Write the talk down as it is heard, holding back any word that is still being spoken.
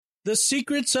The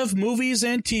Secrets of Movies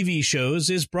and TV Shows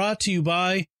is brought to you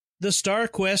by the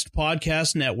StarQuest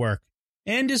Podcast Network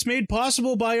and is made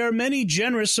possible by our many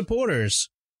generous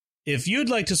supporters. If you'd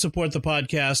like to support the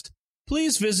podcast,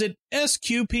 please visit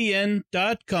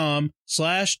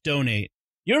sqpn.com/donate.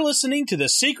 You're listening to The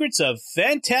Secrets of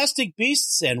Fantastic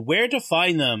Beasts and Where to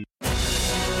Find Them.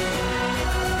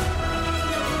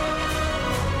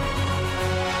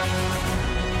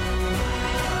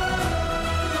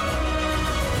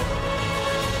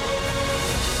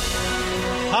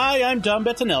 Hi, I'm Dom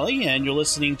Bettinelli, and you're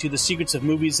listening to The Secrets of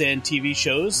Movies and TV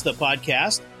Shows, the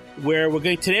podcast, where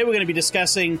today we're going to be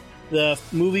discussing the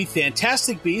movie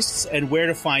Fantastic Beasts and Where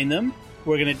to Find Them.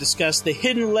 We're going to discuss the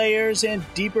hidden layers and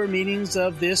deeper meanings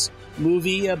of this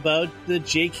movie about the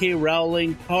J.K.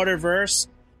 Rowling Potterverse.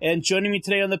 And joining me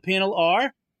today on the panel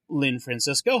are Lynn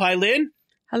Francisco. Hi, Lynn.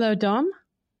 Hello, Dom.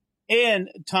 And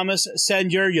Thomas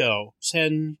Sanjurjo.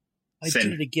 I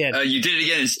did it again. You did it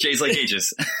again. It's J's like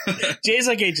H's. J's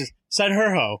like H's.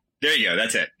 Sanjurjo. There you go.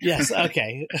 That's it. Yes.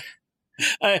 Okay.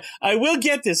 I will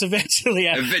get this eventually.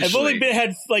 Eventually. I've only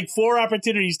had like 4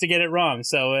 opportunities to get it wrong,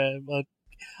 so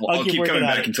I'll keep coming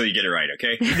back until you get it right.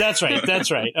 Okay. That's right.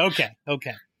 That's right. Okay.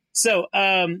 So,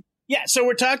 so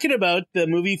we're talking about the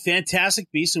movie Fantastic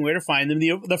Beasts and Where to Find Them.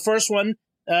 The first one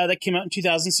that came out in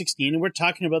 2016, and we're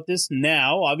talking about this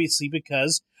now, obviously,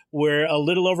 because we're a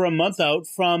little over a month out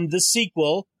from the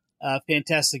sequel,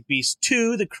 Fantastic Beasts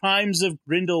 2: The Crimes of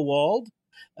Grindelwald.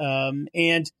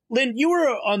 And Lynn, you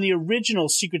were on the original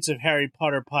Secrets of Harry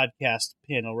Potter podcast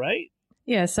panel, right?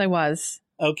 Yes, I was.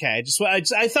 Okay,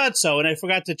 I thought so, and I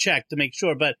forgot to check to make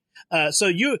sure. But so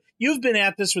you've been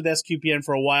at this with SQPN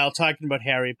for a while, talking about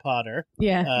Harry Potter.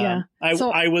 Yeah.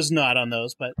 I was not on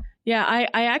those, but yeah,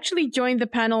 I actually joined the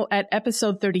panel at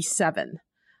episode 37.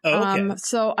 Oh, okay.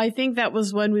 So I think that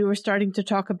was when we were starting to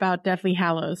talk about Deathly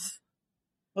Hallows.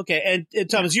 Okay, and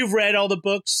Thomas, you've read all the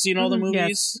books, seen all the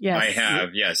movies? Yes. I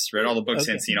have, yes. Read all the books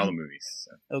and seen all the movies.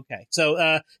 So. Okay,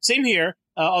 so same here.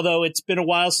 Although it's been a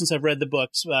while since I've read the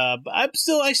books, but I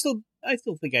still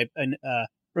think I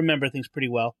remember things pretty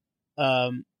well.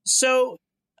 So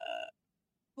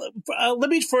let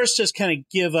me first just kind of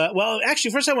give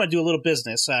first I want to do a little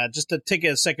business, just to take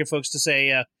a second, folks, to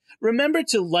say, remember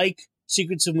to like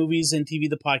Secrets of Movies and TV,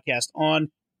 the podcast,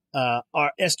 on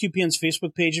our SQPN's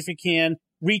Facebook page if you can.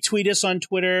 Retweet us on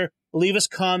Twitter. Leave us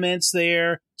comments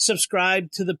there.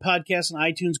 Subscribe to the podcast on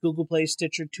iTunes, Google Play,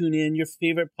 Stitcher, TuneIn, your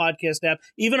favorite podcast app.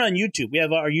 Even on YouTube. We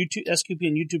have our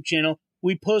SQPN YouTube channel.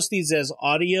 We post these as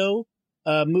audio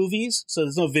movies, so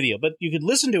there's no video, but you could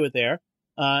listen to it there.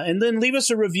 And then leave us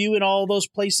a review in all those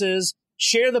places.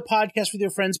 Share the podcast with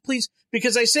your friends, please,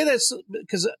 because I say that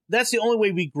because that's the only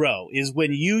way we grow, is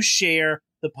when you share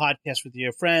the podcast with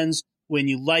your friends, when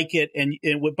you like it, and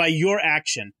by your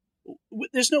action.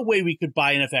 There's no way we could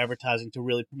buy enough advertising to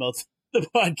really promote the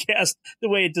podcast the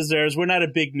way it deserves. We're not a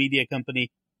big media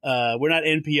company. We're not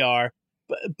NPR,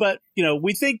 but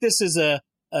we think this is a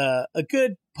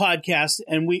good podcast,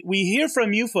 and we hear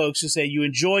from you folks who say you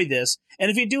enjoy this, and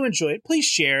if you do enjoy it, please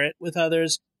share it with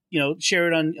others.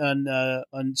 Share it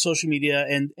on social media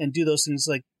and do those things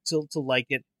like to like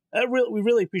it. We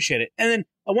really appreciate it. And then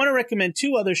I want to recommend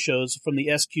 2 other shows from the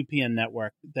SQPN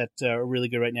network that are really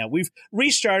good right now. We've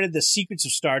restarted The Secrets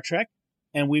of Star Trek,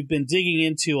 and we've been digging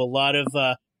into a lot of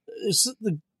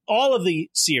all of the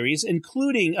series,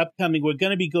 including upcoming. We're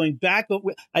going to be going back.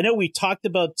 I know we talked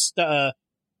about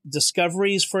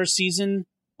Discovery's first season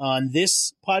on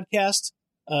this podcast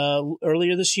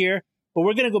earlier this year, but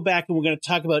we're going to go back and we're going to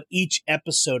talk about each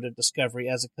episode of Discovery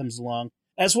as it comes along,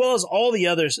 as well as all the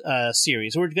other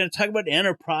series. We're going to talk about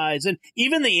Enterprise and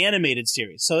even the animated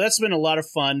series. So that's been a lot of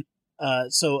fun.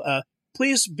 So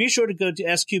please be sure to go to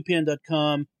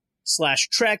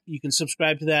sqpn.com/trek. You can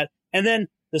subscribe to that. And then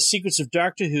The Secrets of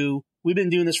Doctor Who. We've been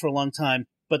doing this for a long time,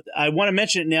 but I want to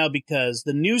mention it now because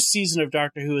the new season of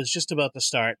Doctor Who is just about to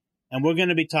start, and we're going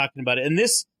to be talking about it. And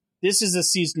this is a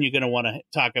season you're going to want to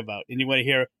talk about, and you want to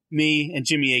hear me and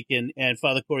Jimmy Aiken and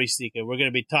Father Corey Stika. We're going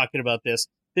to be talking about this.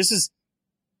 This is,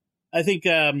 I think,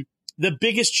 the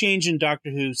biggest change in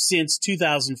Doctor Who since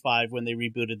 2005 when they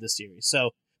rebooted the series.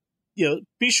 So,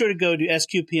 be sure to go to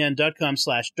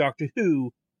sqpn.com/Doctor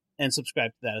Who and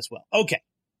subscribe to that as well. Okay.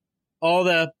 All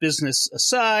the business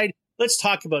aside, let's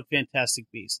talk about Fantastic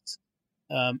Beasts.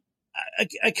 I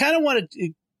kind of want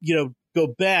to, go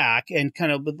back and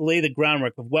kind of lay the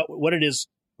groundwork of what it is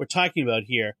we're talking about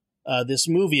here, this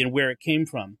movie and where it came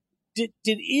from. Did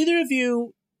either of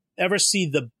you ever see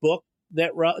the book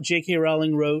that J.K.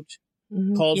 Rowling wrote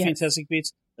called Fantastic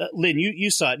Beasts? Lynn, you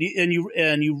saw it and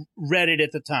you read it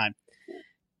at the time.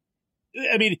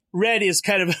 I mean, read is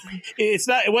kind of,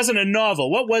 it wasn't a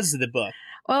novel. What was the book?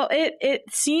 Well,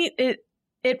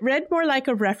 it read more like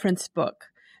a reference book.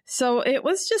 So it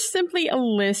was just simply a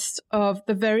list of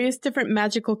the various different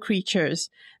magical creatures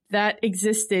that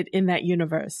existed in that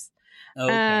universe.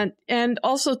 Okay. And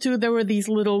also too, there were these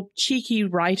little cheeky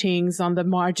writings on the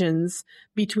margins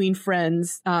between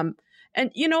friends. And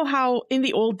you know how in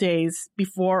the old days,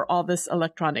 before all this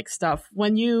electronic stuff,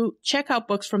 when you check out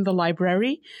books from the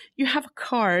library, you have a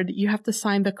card, you have to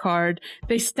sign the card.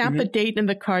 They stamp a date in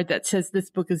the card that says this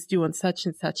book is due on such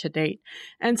and such a date.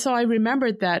 And so I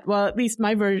remembered that, well, at least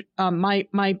my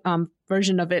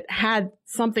version of it had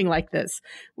something like this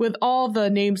with all the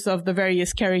names of the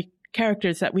various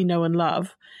characters that we know and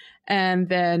love. And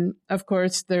then, of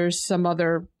course, there's some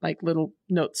other like little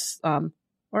notes,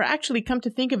 or actually, come to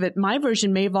think of it, my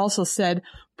version may have also said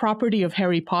property of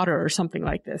Harry Potter or something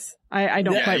like this. I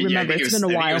don't quite remember. It's been a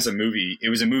while. It was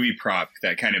a movie prop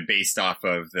that kind of based off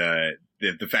of the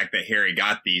fact that Harry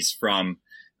got these from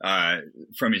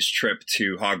his trip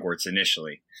to Hogwarts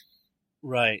initially.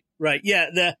 Right.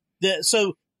 Yeah.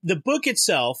 So the book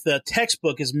itself, the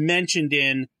textbook, is mentioned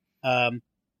in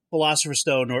Philosopher's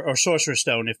Stone or Sorcerer's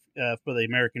Stone, if for the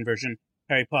American version.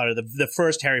 Harry Potter, the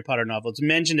first Harry Potter novel. It's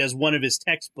mentioned as one of his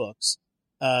textbooks.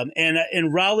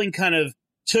 And Rowling kind of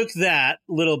took that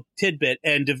little tidbit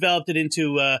and developed it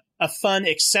into a fun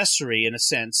accessory, in a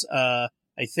sense, I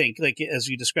think, like as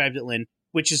you described it, Lynn,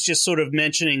 which is just sort of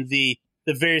mentioning the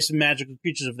various magical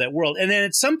creatures of that world. And then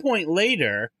at some point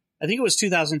later, I think it was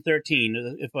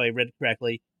 2013, if I read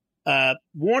correctly,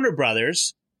 Warner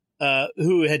Brothers,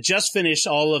 who had just finished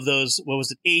all of those,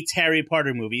 8 Harry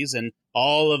Potter movies and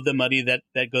all of the money that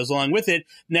goes along with it.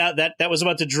 Now that was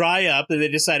about to dry up, and they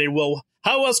decided, well,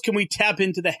 how else can we tap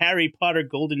into the Harry Potter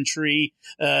golden tree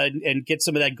and get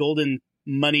some of that golden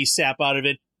money sap out of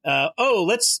it?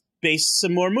 Let's base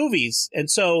some more movies. And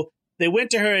so they went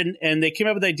to her and they came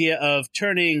up with the idea of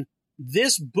turning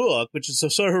this book, which is a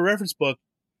sort of a reference book,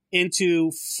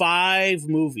 into 5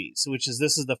 movies,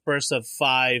 this is the first of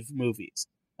 5 movies.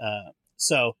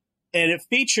 And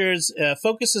it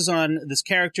focuses on this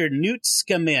character, Newt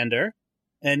Scamander,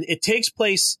 and it takes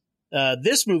place,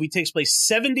 this movie takes place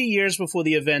 70 years before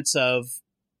the events of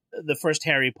the first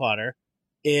Harry Potter,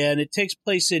 and it takes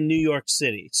place in New York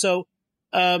City. So,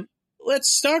 let's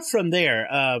start from there.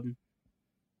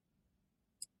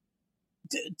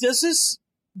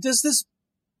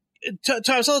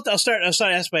 Thomas, I'll start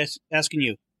by asking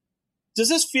you. Does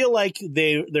this feel like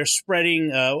they're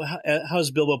spreading? How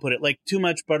does Bilbo put it? Like too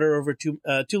much butter over too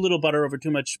little butter over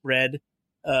too much bread.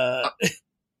 I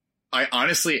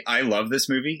love this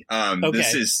movie. Okay.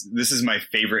 This is my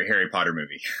favorite Harry Potter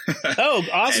movie. Oh,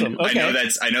 awesome! Okay.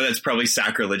 I know that's probably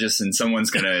sacrilegious, and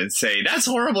someone's gonna say that's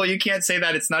horrible. You can't say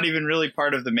that. It's not even really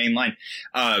part of the main line.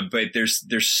 But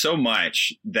there's so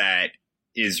much that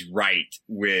is right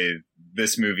with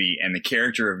this movie and the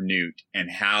character of Newt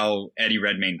and how Eddie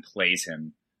Redmayne plays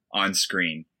him on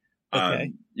screen.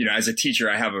 Okay. As a teacher,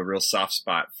 I have a real soft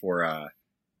spot for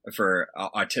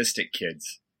autistic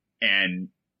kids, and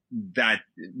that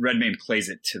Redmayne plays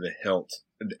it to the hilt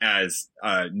as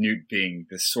Newt being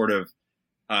this sort of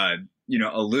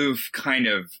aloof kind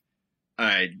of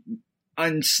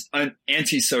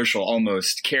antisocial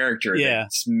almost character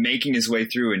that's making his way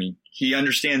through, and he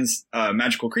understands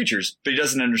magical creatures, but he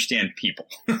doesn't understand people.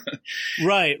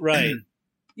 Right.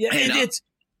 Yeah, and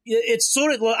it's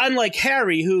sort of unlike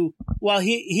Harry, who, while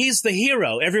he's the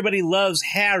hero, everybody loves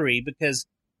Harry because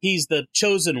he's the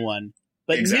chosen one.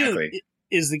 But exactly. Newt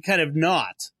is the kind of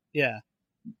not. Yeah.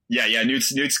 Yeah.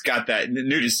 Newt's got that.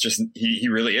 Newt is just, he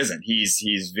really isn't.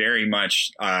 He's very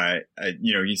much,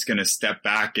 he's going to step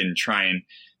back and try and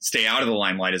stay out of the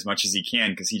limelight as much as he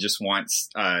can, because he just wants,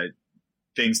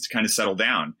 things to kind of settle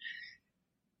down.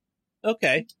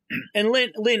 Okay. And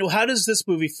Lynn, how does this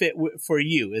movie fit for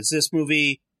you? Is this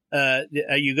movie, are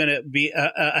you going to be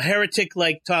a heretic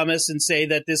like Thomas and say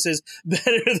that this is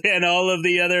better than all of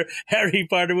the other Harry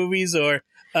Potter movies, or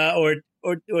I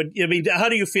mean, how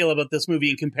do you feel about this movie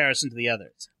in comparison to the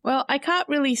others? Well, I can't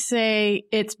really say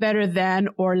it's better than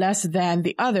or less than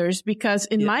the others, because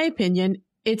in my opinion,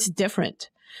 it's different.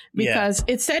 Because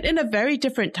it's set in a very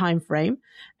different time frame.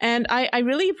 And I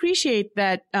really appreciate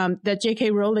that that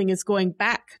J.K. Rowling is going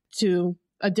back to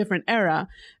a different era,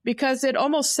 because it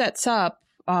almost sets up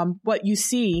what you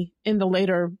see in the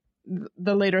later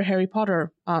Harry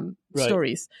Potter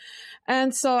stories.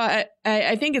 And so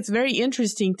I think it's very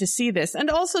interesting to see this, and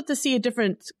also to see a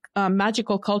different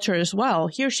magical culture as well.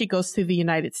 Here she goes to the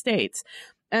United States.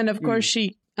 And of course,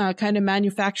 she kind of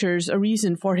manufactures a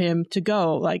reason for him to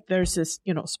go. Like there's this,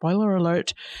 spoiler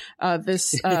alert,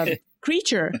 this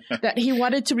creature that he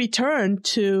wanted to return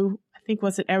to, I think,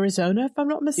 was it Arizona, if I'm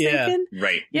not mistaken? Yeah,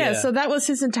 right. Yeah, so that was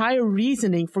his entire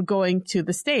reasoning for going to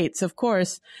the States. Of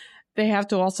course, they have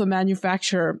to also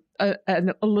manufacture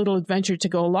a little adventure to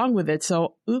go along with it.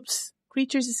 So, oops,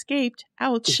 creatures escaped.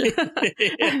 Ouch.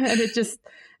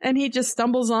 And he just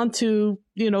stumbles onto,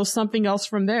 something else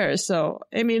from there. So,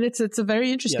 I mean, it's a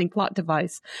very interesting plot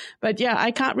device. But yeah,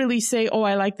 I can't really say, oh,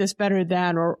 I like this better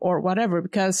than or whatever,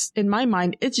 because in my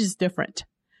mind, it's just different.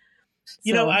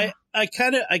 I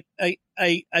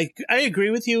agree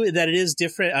with you that it is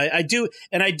different. I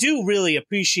do really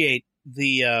appreciate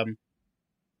the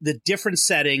different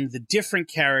setting, the different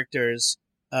characters.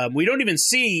 We don't even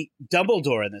see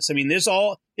Dumbledore in this. I mean, it's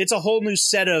a whole new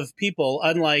set of people.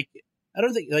 Unlike, I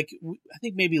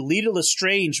think maybe Leta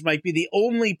Lestrange might be the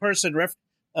only person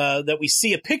that we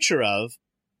see a picture of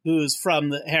who's from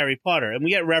the Harry Potter, and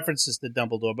we get references to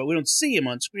Dumbledore, but we don't see him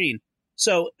on screen.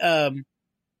 So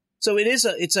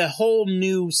it's a whole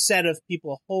new set of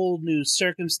people, a whole new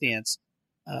circumstance.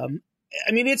 I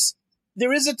mean,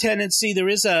 there is a tendency, there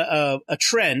is a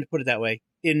trend, put it that way,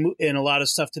 in a lot of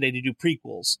stuff today to do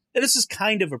prequels. And this is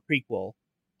kind of a prequel,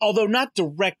 although not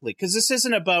directly, because this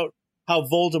isn't about how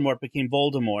Voldemort became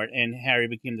Voldemort and Harry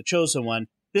became the Chosen One.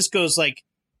 This goes like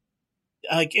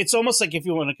it's almost like if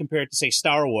you want to compare it to, say,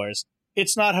 Star Wars.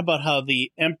 It's not about how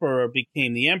the Emperor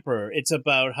became the Emperor. It's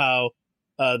about how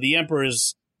the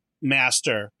Emperor's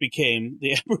master became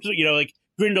the Emperor. Like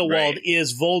Grindelwald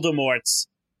is Voldemort's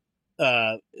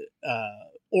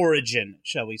origin,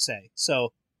 shall we say.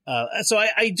 So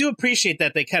I do appreciate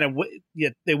that they kind of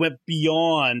they went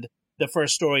beyond the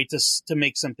first story to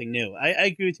make something new. I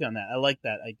agree with you on that. I like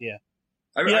that idea.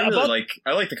 I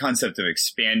like the concept of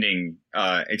expanding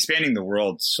the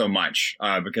world so much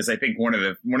because I think one of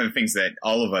the things that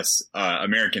all of us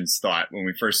Americans thought when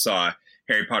we first saw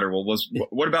Harry Potter was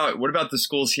what about the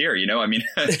schools here? I mean,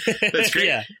 that's great.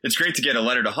 Yeah. It's great to get a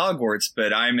letter to Hogwarts,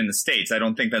 but I'm in the States. I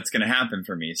don't think that's going to happen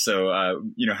for me. So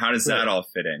how does that all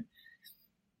fit in?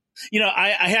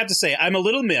 I have to say I'm a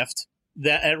little miffed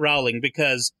at Rowling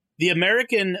because the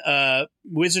American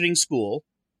Wizarding School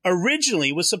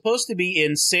originally was supposed to be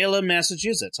in Salem,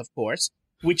 Massachusetts, of course,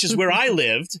 which is where I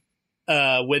lived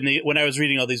when I was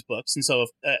reading all these books. And so,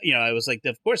 I was like,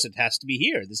 of course, it has to be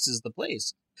here. This is the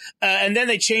place. And then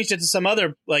they changed it to some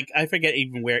other, I forget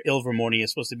even where Ilvermorny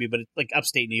is supposed to be, but it's like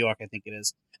upstate New York, I think it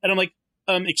is. And I'm like,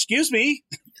 excuse me,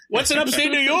 what's in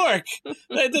upstate New York?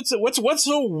 What's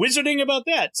so wizarding about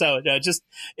that? So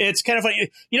it's kind of funny.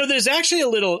 There's actually a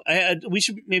little, we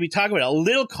should maybe talk about a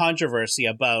little controversy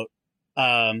about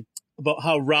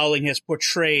how Rowling has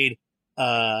portrayed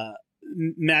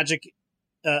magic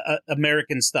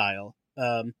American style.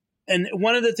 And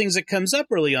one of the things that comes up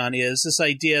early on is this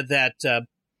idea that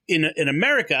in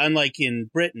America, unlike in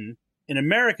Britain, in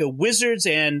America, wizards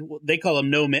and they call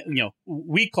them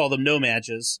we call them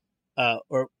no-mages,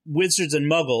 or wizards and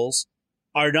muggles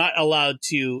are not allowed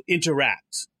to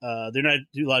interact. They're not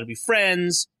allowed to be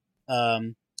friends.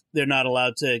 They're not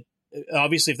allowed to,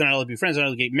 obviously, if they're not allowed to be friends, they're not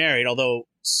allowed to get married, although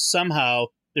somehow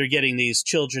they're getting these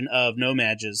children of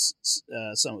no-mages.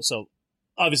 So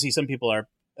obviously some people are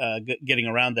getting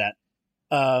around that.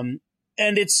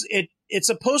 And it's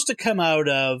supposed to come out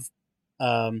of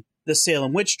the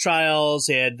Salem witch trials,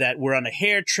 and that we're on a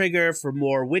hair trigger for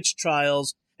more witch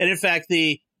trials. And in fact,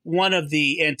 one of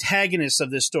the antagonists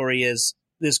of this story is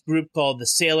this group called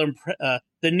the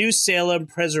New Salem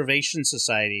Preservation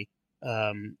Society.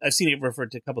 I've seen it referred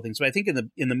to a couple of things, but I think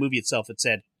in the movie itself it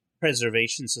said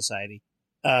Preservation Society.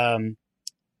 And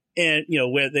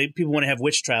where people want to have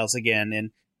witch trials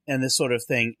again and this sort of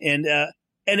thing. And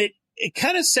it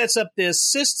kind of sets up this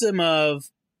system of,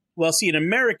 well, see, in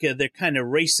America, they're kind of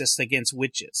racist against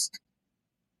witches,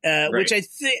 right. Which I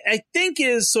think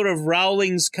is sort of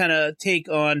Rowling's kind of take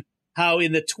on how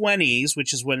in the 1920s,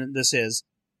 which is when this is,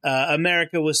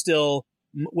 America was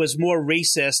more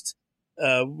racist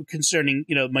concerning,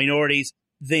 minorities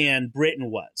than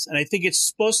Britain was. And I think it's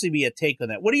supposed to be a take on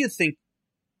that. What do you think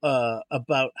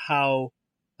about how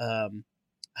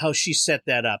she set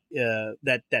that up,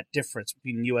 that difference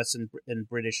between U.S. and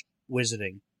British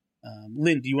wizarding?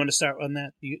 Lynn, do you want to start on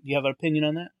that? Do you have an opinion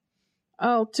on that?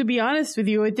 Oh, to be honest with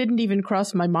you, it didn't even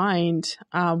cross my mind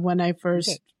when I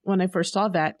first saw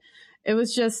that. It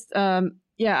was just,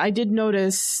 I did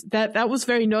notice that was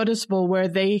very noticeable, where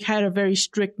they had a very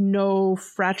strict no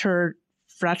fraternizing.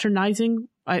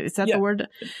 Is that the word?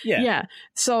 Yeah. Yeah.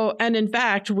 So, and in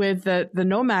fact, with the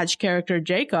no-match character,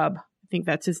 Jacob, I think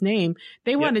that's his name,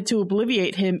 they wanted to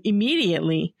obliviate him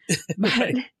immediately.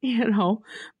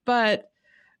 But,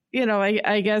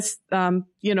 I guess,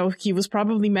 he was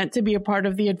probably meant to be a part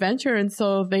of the adventure. And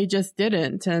so they just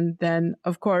didn't. And then,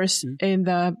 of course, in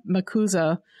the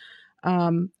Makusa,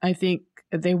 I think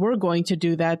they were going to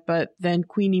do that, but then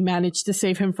Queenie managed to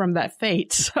save him from that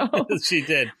fate. So she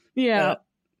did. Yeah.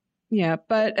 Yeah.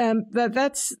 But,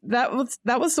 that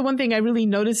was the one thing I really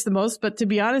noticed the most. But to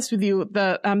be honest with you,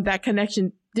 that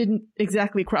connection didn't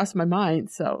exactly cross my mind.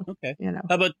 So, okay.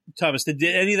 How about Thomas? Did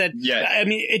any of that? Yeah. I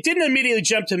mean, it didn't immediately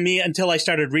jump to me until I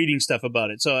started reading stuff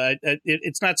about it. So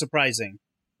it's not surprising.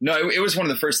 No, it was one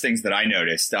of the first things that I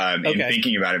noticed in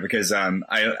thinking about it, because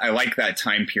I like that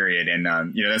time period. And,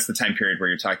 that's the time period where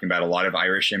you're talking about a lot of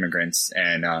Irish immigrants.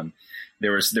 And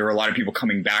there were a lot of people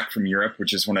coming back from Europe,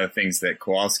 which is one of the things that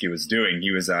Kowalski was doing.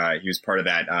 He was part of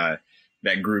that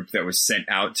group that was sent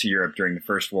out to Europe during the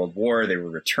First World War. They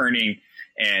were returning.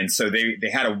 And so they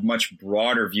had a much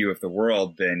broader view of the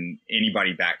world than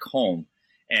anybody back home.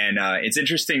 And it's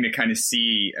interesting to kind of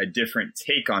see a different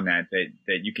take on that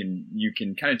you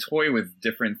can kind of toy with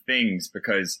different things,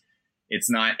 because it's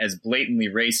not as blatantly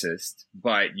racist,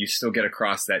 but you still get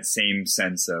across that same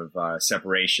sense of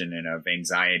separation and of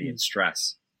anxiety and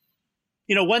stress.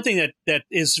 One thing that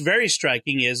is very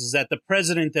striking is that the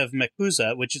president of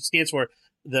Makusa, which it stands for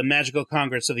the Magical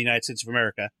Congress of the United States of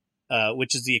America,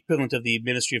 which is the equivalent of the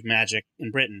Ministry of Magic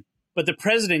in Britain. But the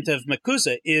president of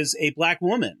Makusa is a black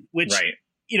woman, which, right.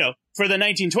 For the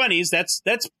 1920s,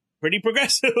 that's pretty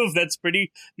progressive. That's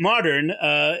pretty modern,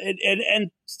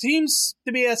 and seems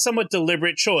to be a somewhat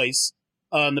deliberate choice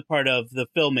on the part of the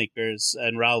filmmakers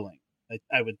and Rowling,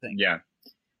 I would think. Yeah.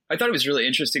 I thought it was really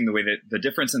interesting the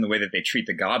difference in the way that they treat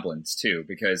the goblins, too,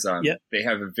 because they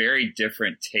have a very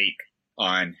different take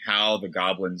on how the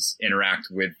goblins interact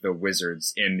with the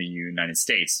wizards in the United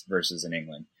States versus in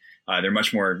England. They're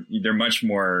much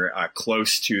more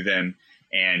close to them,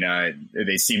 and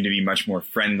they seem to be much more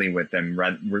friendly with them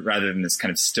rather than this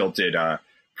kind of stilted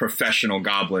professional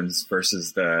goblins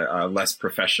versus the less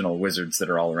professional wizards that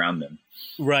are all around them.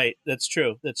 Right. That's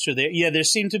true. There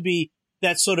seemed to be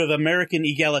that sort of American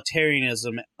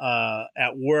egalitarianism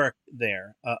at work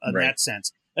there in that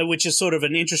sense. Which is sort of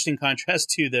an interesting contrast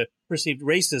to the perceived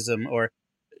racism, or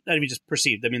not even just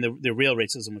perceived, I mean, the real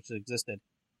racism which existed.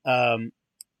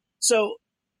 So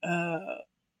I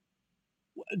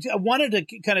wanted to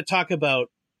kind of talk about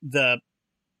the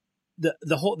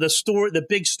story, the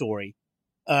big story,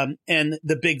 and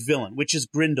the big villain, which is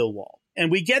Grindelwald. And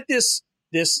we get this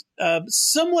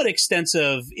somewhat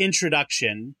extensive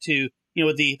introduction to,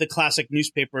 the classic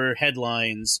newspaper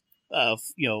headlines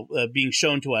being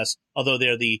shown to us, although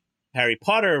they're the Harry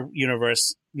Potter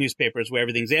universe newspapers where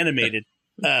everything's animated,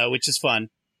 which is fun.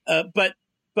 But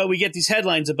we get these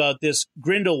headlines about this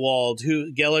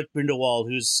Gellert Grindelwald,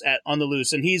 who's on the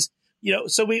loose, and he's,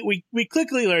 so we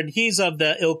quickly learned he's of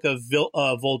the ilk of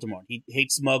Voldemort. He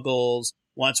hates Muggles,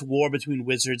 wants war between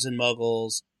wizards and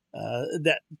Muggles,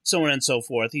 that so on and so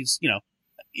forth. He's,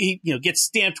 he gets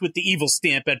stamped with the evil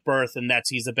stamp at birth, and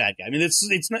he's a bad guy. I mean,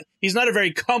 he's not a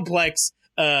very complex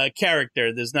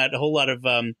character. There's not a whole lot of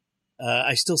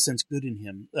I still sense good in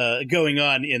him going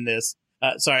on in this.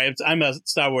 Sorry, I'm a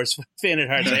Star Wars fan at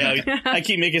heart. I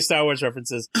keep making Star Wars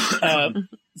references.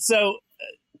 So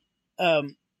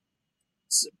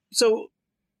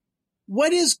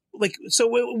what is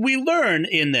so we learn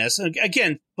in this,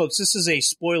 again, folks, this is a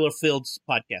spoiler-filled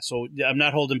podcast, so I'm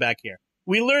not holding back here.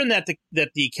 We learn that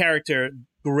the character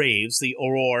Graves, the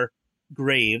Aurora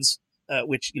Graves,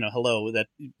 which, that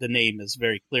the name is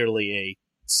very clearly a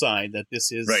sign that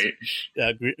this is right.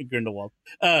 Grindelwald.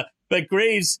 But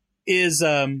Graves is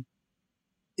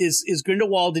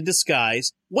Grindelwald in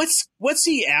disguise. What's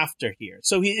he after here?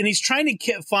 So he's trying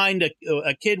to find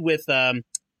a kid with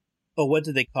what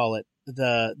do they call it?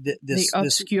 The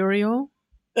Obscurial.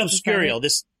 Obscurial.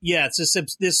 This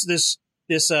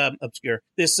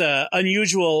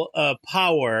unusual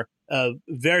power,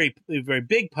 very, very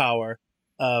big power.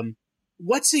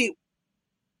 What's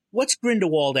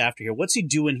Grindelwald after here? What's he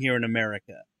doing here in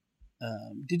America?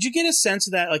 Did you get a sense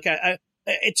of that? Like,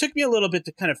 it took me a little bit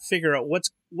to kind of figure out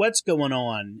what's going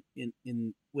on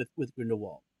with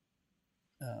Grindelwald.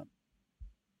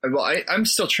 Well, I'm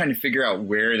still trying to figure out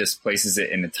where this places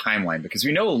it in the timeline, because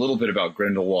we know a little bit about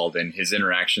Grindelwald and his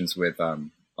interactions with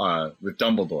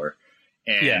Dumbledore,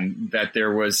 and that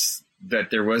there was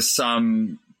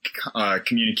some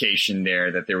communication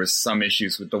there, that there was some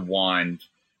issues with the wand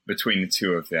between the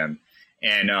two of them,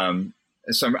 and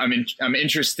so I'm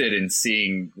interested in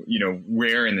seeing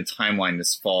where in the timeline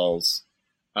this falls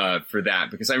for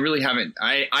that, because I really haven't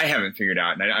figured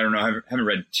out, and I don't know, I haven't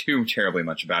read too terribly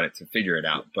much about it to figure it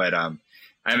out, but I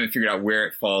haven't figured out where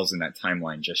it falls in that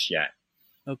timeline just yet.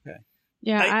 Okay.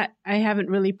 Yeah, I haven't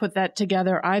really put that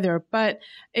together either, but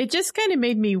it just kind of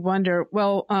made me wonder.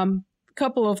 Well,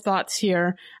 couple of thoughts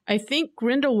here. I think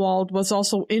Grindelwald was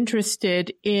also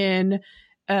interested in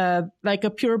like a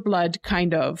pureblood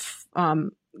kind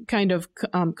of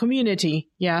community.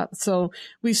 Yeah. So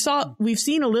we've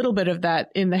seen a little bit of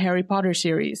that in the Harry Potter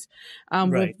series,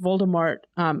 with Voldemort,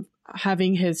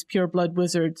 having his pureblood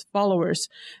wizards followers.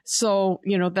 So,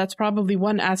 that's probably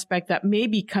one aspect that may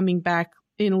be coming back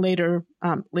in later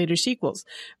sequels.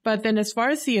 But then as far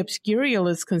as the Obscurial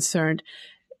is concerned,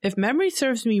 if memory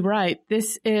serves me right,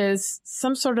 this is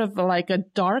some sort of like a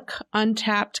dark,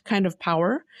 untapped kind of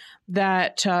power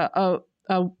that a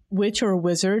witch or a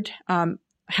wizard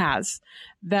has,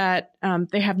 that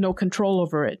they have no control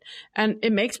over it. And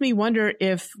it makes me wonder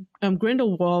if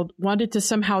Grindelwald wanted to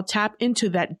somehow tap into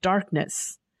that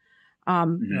darkness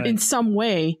in some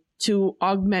way to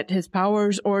augment his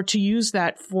powers, or to use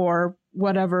that for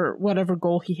whatever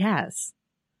goal he has.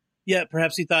 Yeah,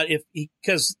 perhaps he thought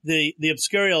because the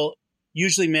Obscurial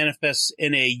usually manifests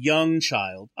in a young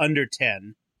child under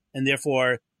 10, and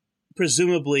therefore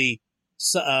presumably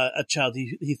a child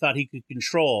he thought he could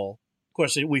control. Of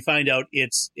course, we find out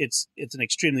it's an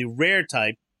extremely rare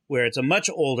type where it's a much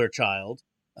older child,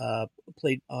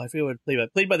 played by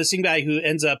the same guy who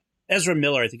ends up, Ezra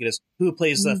Miller, I think it is, who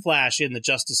plays the Flash in the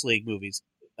Justice League movies,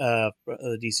 the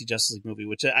DC Justice League movie,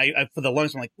 which I for the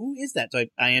longest I'm like, who is that? So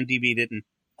I IMDb'd it, and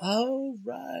oh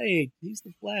right, he's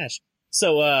the Flash.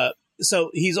 So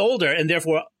he's older and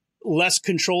therefore less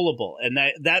controllable, and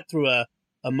that threw a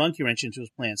monkey wrench into his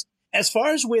plans. As far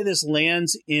as where this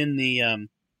lands in the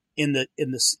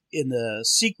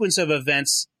sequence of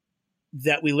events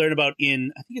that we learn about I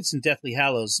think it's in Deathly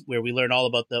Hallows, where we learn all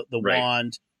about the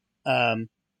wand.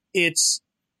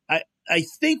 I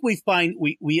think we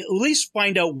at least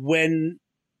find out when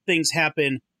things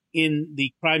happen in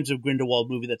the Crimes of Grindelwald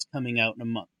movie that's coming out in a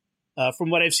month. From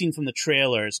what I've seen from the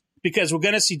trailers, because we're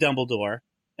going to see Dumbledore,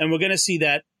 and we're going to see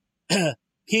that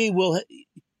he will.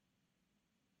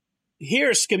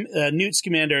 Here, Newt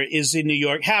Scamander is in New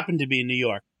York, happened to be in New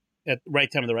York at the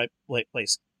right time of the right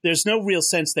place. There's no real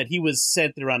sense that he was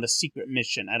sent there on a secret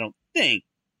mission, I don't think.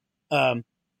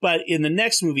 But in the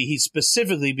next movie, he's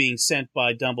specifically being sent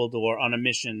by Dumbledore on a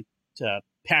mission to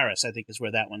Paris, I think is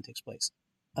where that one takes place.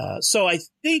 So I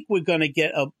think we're going to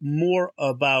get more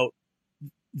about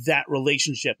that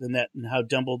relationship and how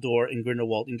Dumbledore and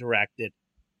Grindelwald interacted,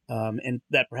 and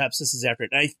that perhaps this is after it.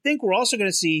 And I think we're also going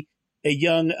to see a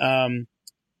young,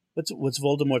 what's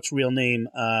Voldemort's real name?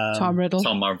 Tom Riddle.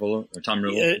 Tom Marvel or Tom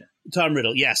Riddle. Tom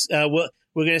Riddle, yes. We're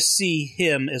going to see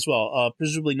him as well.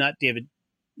 Presumably not David.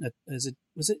 Was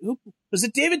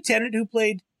it David Tennant who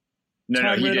played?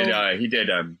 No, he did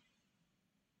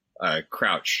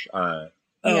Crouch.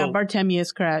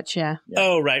 Bartemius Crouch. Yeah.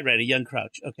 Oh, right, a young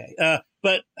Crouch. Okay,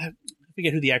 but I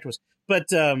forget who the actor was. But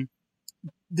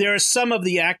there are some of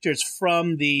the actors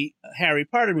from the Harry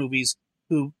Potter movies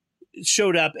who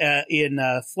showed up in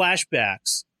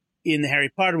flashbacks in the Harry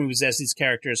Potter movies as these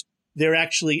characters. They're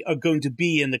actually are going to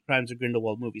be in the Crimes of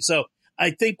Grindelwald movie. So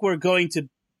I think we're going to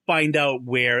find out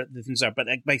where the things are. But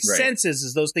my sense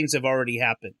is those things have already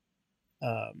happened.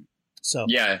 So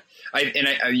yeah,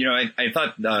 I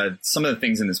thought some of the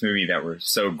things in this movie that were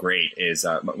so great is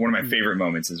one of my favorite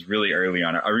moments is really early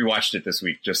on. I rewatched it this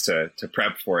week just to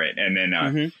prep for it, and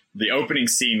then the opening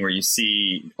scene where you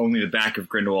see only the back of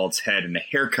Grindelwald's head and the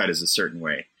haircut is a certain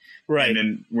way, right? And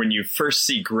then when you first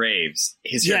see Graves,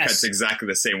 his haircut's exactly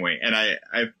the same way, and I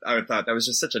thought that was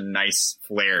just such a nice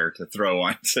flair to throw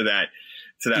onto that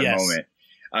moment.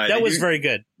 That was very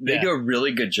good. They do a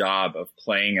really good job of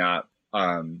playing up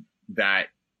that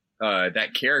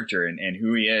character and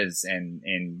who he is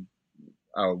and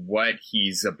what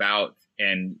he's about,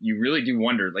 and you really do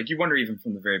wonder. Like you wonder even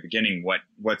from the very beginning what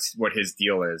his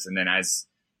deal is, and then as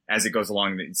it goes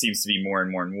along, it seems to be more and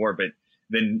more and more. But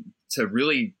then to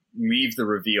really leave the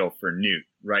reveal for Newt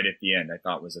right at the end, I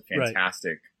thought was a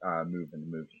fantastic move in the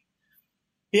movie.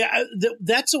 Yeah,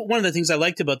 that's one of the things I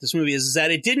liked about this movie is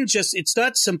that it's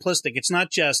not simplistic. It's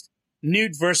not just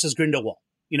Newt versus Grindelwald.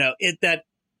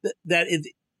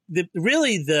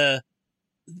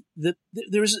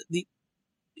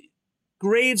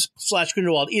 Graves /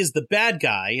 Grindelwald is the bad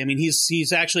guy. I mean,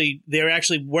 they're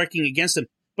actually working against him.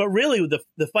 But really,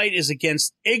 the fight is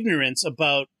against ignorance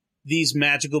about these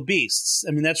magical beasts.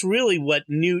 I mean, that's really what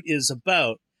Newt is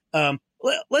about.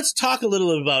 Let's talk a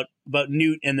little bit about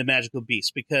Newt and the magical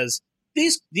beasts, because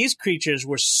these creatures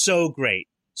were so great,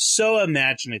 so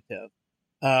imaginative.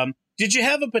 Did you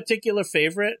have a particular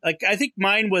favorite? Like, I think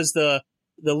mine was the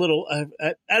little,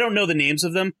 I don't know the names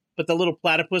of them, but the little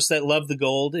platypus that loved the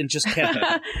gold and just kept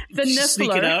the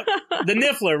sneaking Niffler. out. The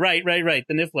Niffler, right.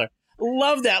 The Niffler.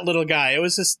 Love that little guy. It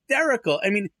was hysterical. I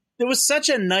mean, there was such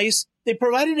a nice, they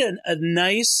provided a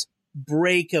nice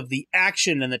break of the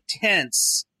action and the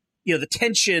tense, the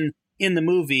tension in the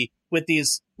movie with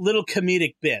these little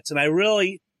comedic bits. And I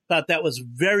really thought that was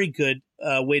very good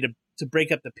way to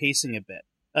break up the pacing a bit.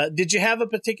 Did you have a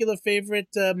particular favorite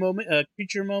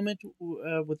creature moment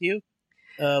with you,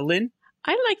 Lynn?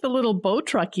 I like the little bow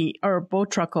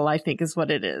truckle, I think is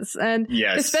what it is. And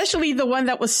yes. Especially the one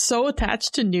that was so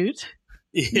attached to Newt.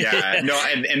 Yeah, no,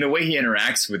 and the way he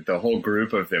interacts with the whole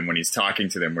group of them when he's talking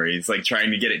to them, where he's like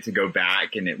trying to get it to go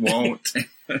back and it won't.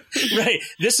 Right.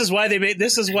 This is why they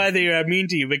are mean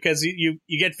to you, because you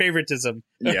get favoritism.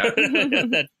 Yeah.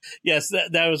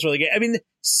 that was really good. I mean,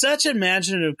 such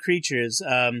imaginative creatures.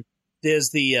 There's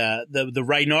the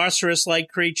rhinoceros-like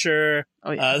creature.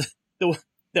 Oh, yeah.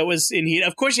 That was in Heat.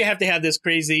 Of course, you have to have this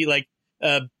crazy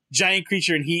giant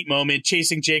creature in Heat moment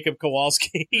chasing Jacob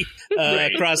Kowalski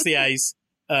right. across the ice.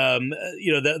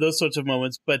 Those sorts of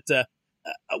moments. But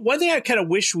one thing I kind of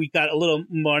wish we got a little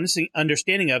more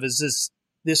understanding of is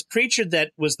this creature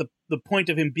that was the point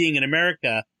of him being in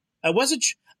America. I wasn't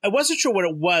sure what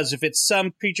it was. If it's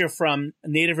some creature from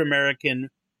Native American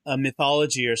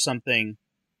mythology or something,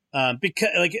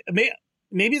 because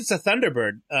maybe it's a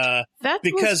Thunderbird.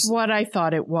 Was what I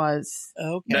thought it was.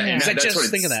 Okay,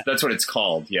 that's what it's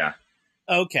called. Yeah.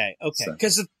 Okay.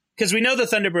 Because we know the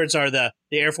Thunderbirds are the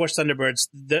Air Force Thunderbirds.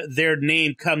 Their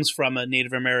name comes from a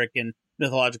Native American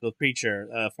mythological creature,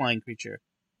 flying creature.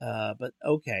 But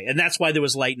okay, and that's why there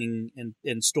was lightning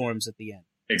and storms at the end.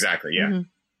 Exactly. Yeah.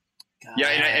 Mm-hmm. Yeah,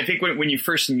 and I think when you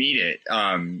first meet it,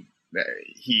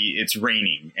 it's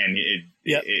raining, and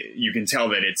you can tell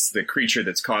that it's the creature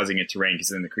that's causing it to rain, because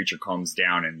then the creature calms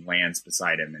down and lands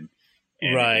beside him,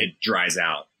 and right. it dries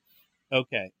out.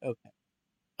 Okay.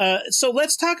 So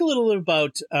let's talk a little bit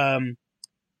about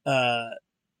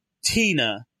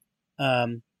Tina.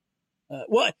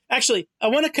 Well, actually, I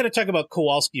want to kind of talk about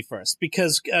Kowalski first,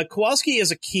 because Kowalski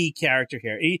is a key character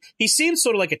here. He seems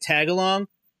sort of like a tag-along,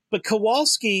 but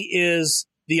Kowalski is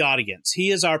the audience.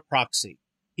 He is our proxy.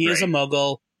 He is a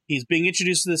Muggle. He's being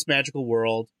introduced to this magical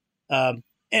world.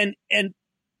 And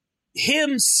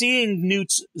him seeing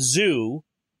Newt's zoo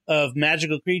of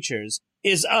magical creatures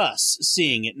is us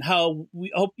seeing it, and how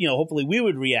we hope, hopefully we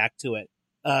would react to it.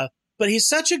 But he's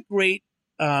such a great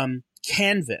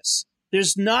canvas.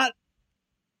 There's not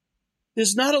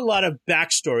a lot of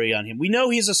backstory on him. We know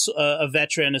he's a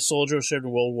veteran, a soldier who served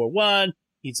in World War I.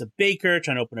 He's a baker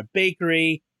trying to open a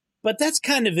bakery, but that's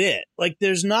kind of it. Like,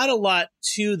 there's not a lot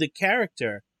to the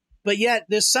character, but yet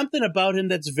there's something about him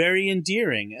that's very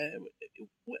endearing.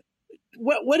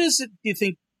 What is it, do you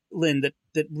think, Lynn,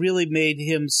 that really made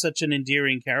him such an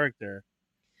endearing character?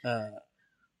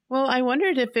 Well, I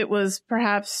wondered if it was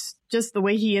perhaps just the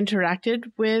way he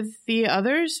interacted with the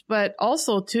others, but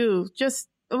also too,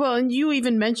 and you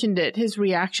even mentioned it, his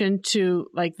reaction to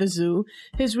the zoo,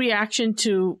 his reaction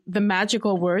to the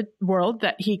magical world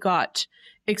that he got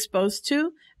exposed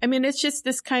to. I mean, it's just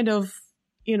this kind of,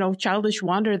 childish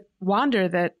wander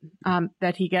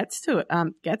that he gets to it.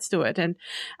 And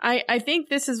I think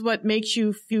this is what makes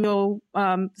you feel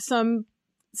some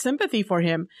sympathy for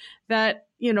him, that,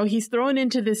 he's thrown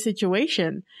into this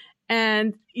situation.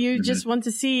 And you just want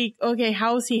to see, okay,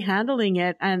 how's he handling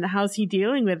it and how's he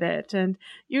dealing with it? And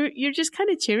you're just kind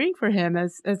of cheering for him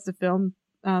as the film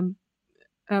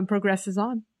progresses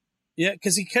on. Yeah,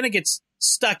 because he kind of gets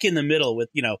stuck in the middle with,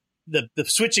 the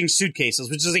switching suitcases,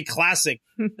 which is a classic.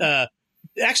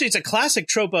 Actually, it's a classic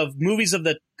trope of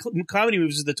comedy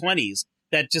movies of the 20s.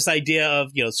 That just idea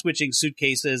of switching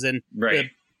suitcases and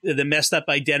the messed up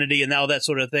identity and all that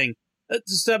sort of thing.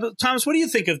 Thomas, what do you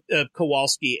think of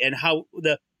Kowalski and how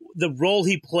the role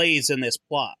he plays in this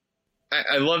plot?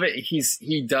 I love it.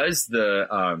 He does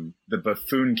the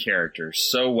buffoon character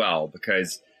so well,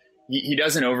 because he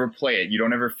doesn't overplay it. You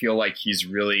don't ever feel like he's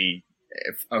really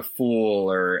a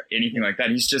fool or anything like that.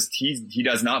 He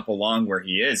does not belong where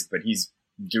he is, but he's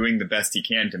doing the best he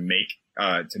can to make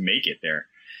it there.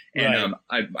 And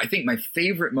I think my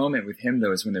favorite moment with him,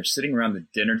 though, is when they're sitting around the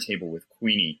dinner table with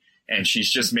Queenie. And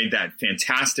she's just made that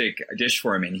fantastic dish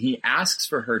for him. And he asks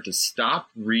for her to stop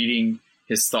reading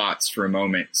his thoughts for a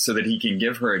moment so that he can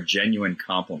give her a genuine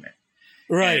compliment.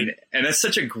 Right. And that's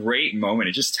such a great moment.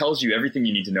 It just tells you everything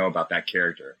you need to know about that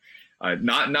character.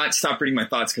 Not stop reading my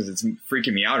thoughts because it's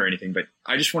freaking me out or anything, but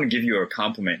I just want to give you a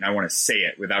compliment and I want to say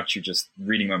it without you just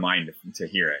reading my mind to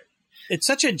hear it. It's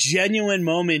such a genuine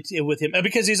moment with him,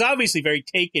 because he's obviously very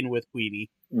taken with Queenie.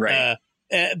 Right.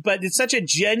 but it's such a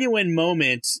genuine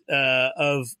moment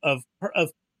of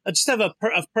just of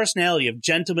personality, of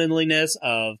gentlemanliness,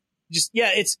 of just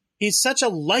he's such a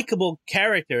likable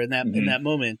character in that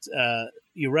moment.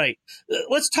 You're right.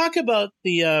 Let's talk about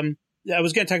the. I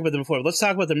was going to talk about them before, but let's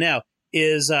talk about them now.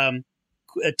 Is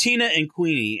Tina and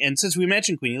Queenie, and since we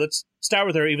mentioned Queenie, let's start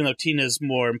with her, even though Tina is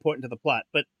more important to the plot.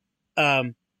 But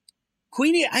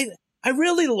Queenie, I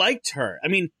really liked her. I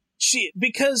mean,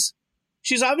 because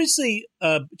she's obviously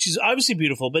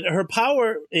beautiful, but her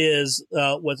power is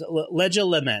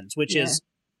legerdemain, which is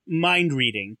mind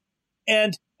reading.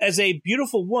 And as a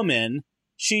beautiful woman,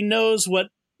 she knows what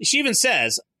she even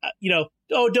says.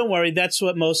 Oh, don't worry, that's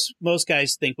what most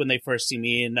guys think when they first see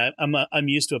me, and I'm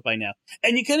used to it by now.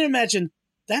 And you can imagine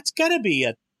that's got to be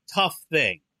a tough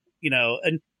thing,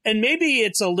 and maybe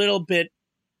it's a little bit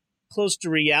close to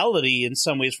reality in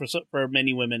some ways for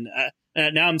many women.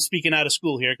 Now I'm speaking out of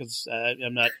school here because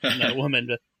I'm not a woman,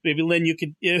 but maybe Lynn, you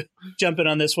could jump in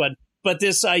on this one. But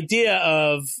this idea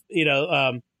of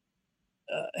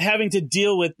having to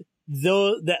deal with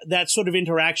that sort of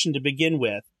interaction to begin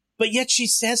with, but yet she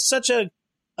has such a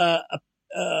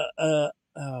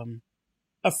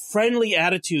friendly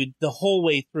attitude the whole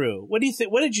way through. What do you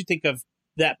think? What did you think of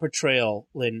that portrayal,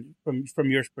 Lynn, from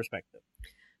your perspective?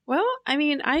 Well, I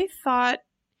mean, I thought.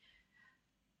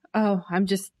 Oh, I'm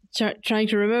just trying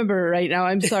to remember right now.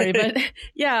 I'm sorry, but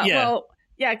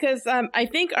because I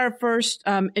think our first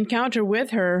encounter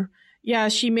with her,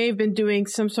 she may have been doing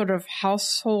some sort of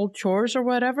household chores or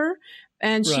whatever.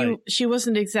 And she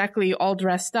wasn't exactly all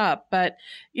dressed up, but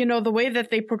the way that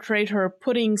they portrayed her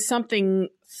putting some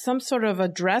sort of a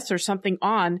dress or something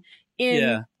on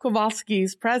in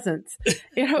Kowalski's presence,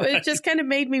 it just kind of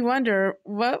made me wonder,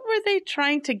 what were they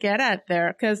trying to get at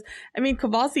there? Because I mean,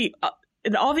 Kowalski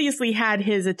it obviously had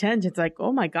his attention. It's like,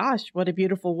 oh my gosh, what a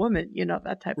beautiful woman,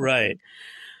 that type of thing.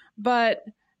 But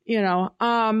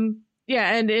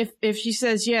and if she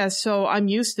says yes, so I'm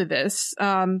used to this.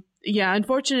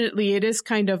 Unfortunately, it is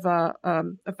kind of a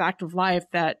fact of life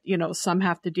that, some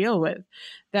have to deal with,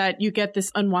 that you get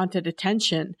this unwanted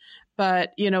attention.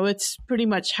 But, it's pretty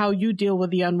much how you deal with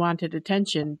the unwanted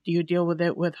attention. Do you deal with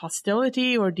it with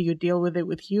hostility, or do you deal with it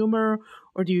with humor,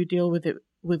 or do you deal with it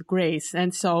with grace?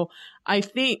 And so I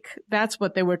think that's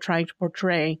what they were trying to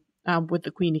portray with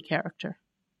the Queenie character.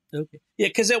 Okay. Yeah,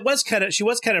 because she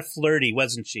was kind of flirty,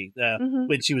 wasn't she?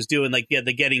 When she was doing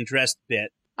the getting dressed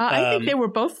bit. I think they were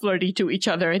both flirty to each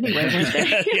other anyway, weren't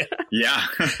they? Yeah.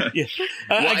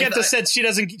 I get the sense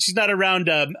she's not around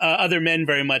other men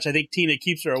very much. I think Tina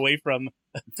keeps her away from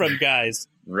guys.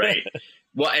 Right.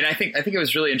 Well, and I think it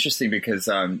was really interesting because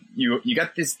you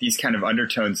got these kind of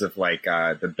undertones of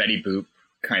the Betty Boop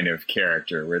kind of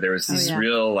character, where there was these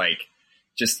real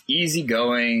just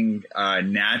easygoing,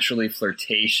 naturally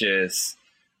flirtatious.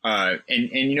 And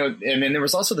then there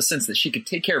was also the sense that she could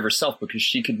take care of herself because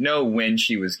she could know when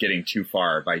she was getting too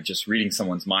far by just reading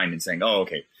someone's mind and saying, "Oh,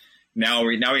 okay, now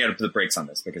we got to put the brakes on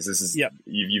this because this is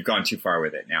you've gone too far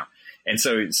with it now." And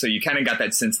so you kind of got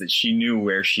that sense that she knew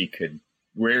where she could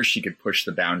push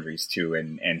the boundaries to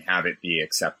and have it be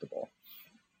acceptable.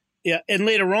 Yeah, and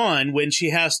later on when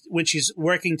she's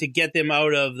working to get them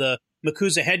out of the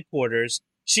MACUSA headquarters,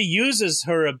 she uses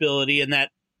her ability and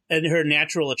her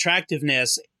natural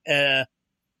attractiveness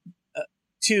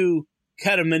to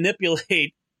kind of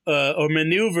manipulate or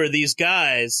maneuver these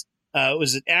guys.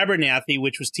 Was it Abernathy,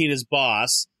 which was Tina's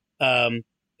boss?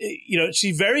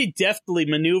 She very deftly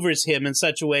maneuvers him in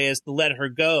such a way as to let her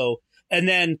go. And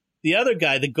then the other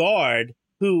guy, the guard,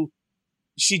 who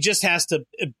she just has to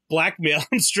blackmail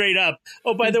him straight up.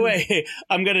 Oh, by the way,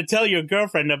 I'm going to tell your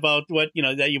girlfriend about what,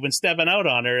 that you've been stepping out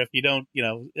on her if you don't,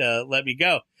 let me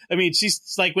go. I mean, she's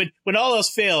like, when all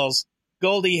else fails,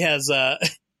 Goldie has, or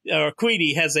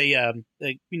Queenie has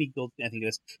Queenie Gold, I think it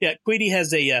is. Yeah. Queenie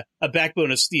has a backbone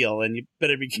of steel, and you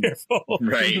better be careful.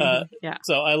 Right.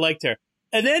 So I liked her.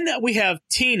 And then we have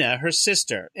Tina, her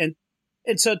sister. And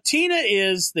so Tina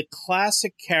is the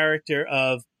classic character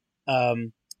of,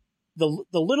 the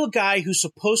little guy who's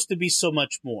supposed to be so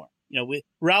much more.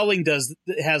 Rowling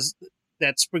has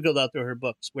that sprinkled out through her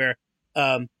books, where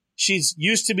she's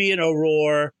used to be an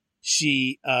Aurora.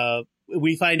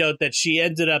 We find out that she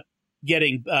ended up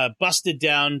getting busted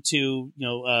down to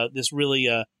this really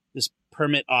this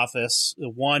permit office, the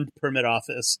wand permit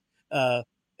office,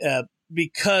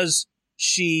 because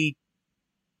she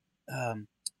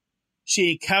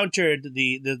encountered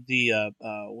the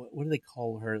what do they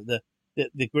call her,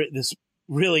 this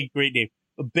really great name.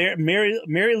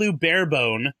 Mary Lou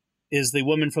Barebone is the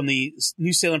woman from the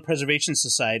New Salem Preservation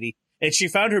Society, and she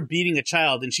found her beating a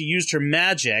child, and she used her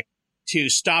magic to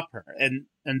stop her, and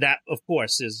that of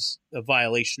course is a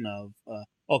violation of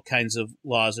all kinds of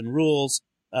laws and rules.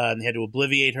 And they had to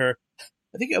obliviate her.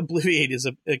 I think obliviate is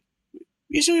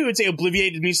usually we would say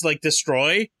obliviate means like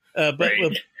destroy, but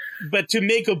Right. but to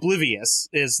make oblivious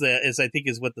is I think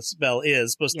is what the spell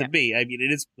is supposed to be. I mean,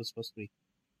 it is supposed to be.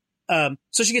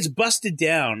 So she gets busted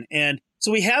down, and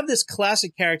so we have this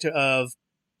classic character of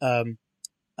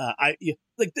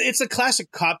it's a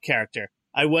classic cop character.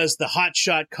 I was the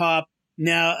hotshot cop.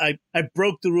 Now I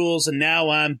broke the rules, and now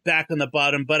I'm back on the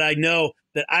bottom. But I know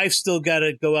that I've still got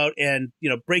to go out and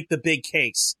break the big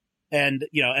case, and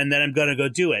and then I'm going to go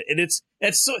do it. And it's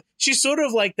so she's sort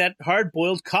of like that hard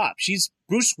boiled cop. She's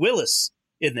Bruce Willis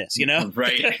in this,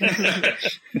 Right.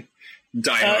 Die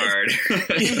hard.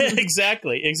 Yeah,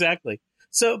 exactly.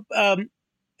 So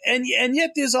and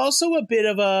yet there's also a bit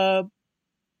of a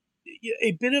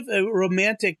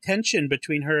romantic tension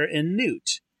between her and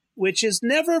Newt, which is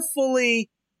never fully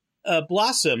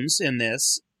blossoms in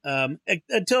this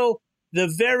until the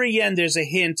very end. There's a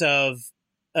hint of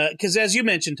because as you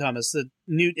mentioned, Thomas, that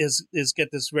Newt is got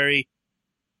this very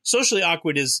socially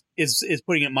awkward is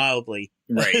putting it mildly,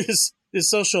 Right. his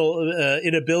social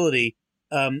inability,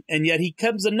 and yet he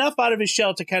comes enough out of his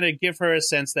shell to kind of give her a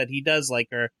sense that he does like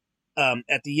her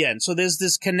at the end. So there's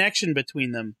this connection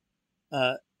between them.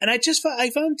 And I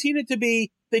found Tina to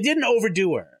be, they didn't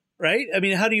overdo her, right? I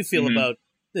mean, how do you feel about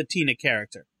the Tina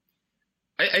character?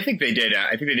 I think they did.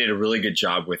 I think they did a really good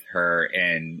job with her,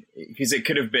 and because it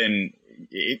could have been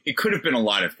a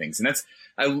lot of things. And that's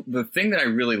the thing that I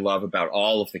really love about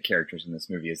all of the characters in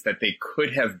this movie is that they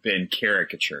could have been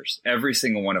caricatures. Every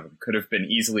single one of them could have been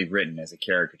easily written as a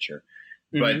caricature,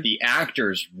 but the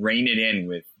actors rein it in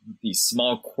with these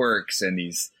small quirks and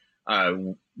these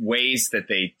ways that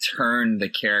they turn the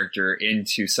character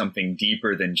into something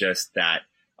deeper than just that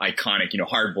iconic,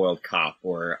 hard-boiled cop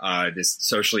or this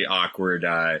socially awkward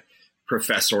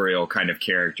professorial kind of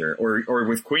character, or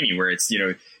with Queenie, where it's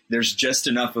there's just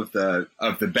enough of the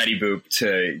Betty Boop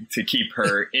to keep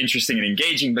her interesting and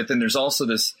engaging, but then there's also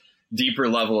this deeper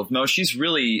level of no, she's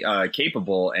really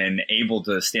capable and able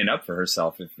to stand up for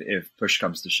herself if push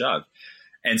comes to shove.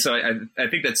 And so I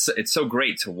think it's so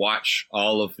great to watch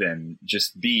all of them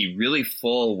just be really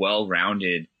full,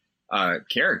 well-rounded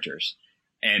characters.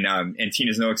 And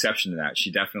Tina's no exception to that.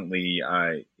 She definitely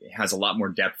has a lot more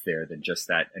depth there than just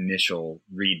that initial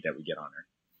read that we get on her.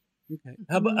 Okay.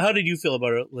 How did you feel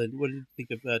about it, Lynn? What did you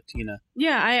think of Tina?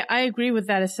 Yeah, I agree with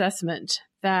that assessment,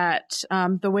 that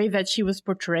the way that she was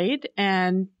portrayed,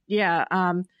 and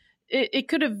it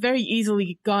could have very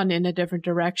easily gone in a different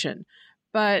direction.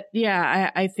 But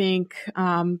yeah, I think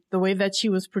the way that she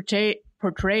was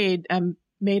portrayed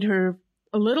made her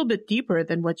a little bit deeper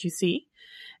than what you see.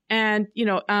 And,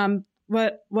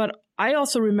 what I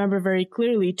also remember very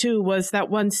clearly, too, was that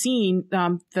one scene,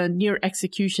 the near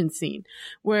execution scene,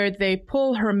 where they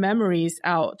pull her memories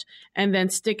out and then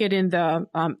stick it in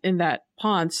that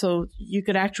pond so you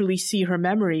could actually see her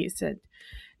memories. And,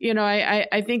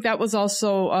 I think that was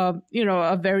also, a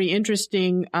very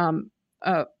interesting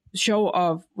show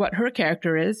of what her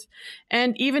character is,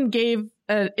 and even gave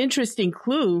an interesting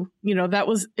clue, that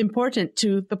was important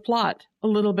to the plot a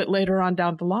little bit later on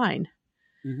down the line.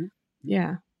 Mm-hmm.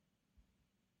 Yeah.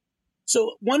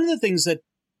 So one of the things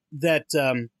that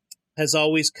has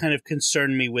always kind of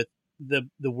concerned me with the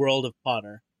world of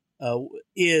Potter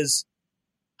is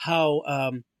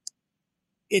how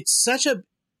it's such a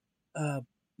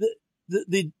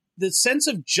the sense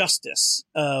of justice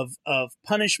of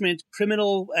punishment,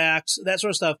 criminal acts, that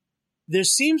sort of stuff. There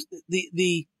seems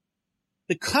the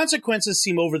consequences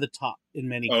seem over the top in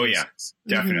many cases. Oh yeah,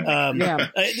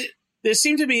 definitely. There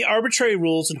seem to be arbitrary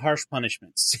rules and harsh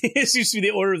punishments. It seems to be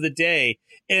the order of the day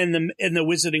in the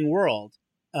wizarding world,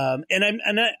 and I'm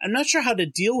not sure how to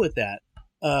deal with that.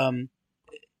 Like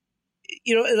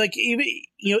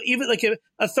even like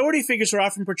authority figures are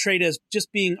often portrayed as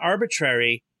just being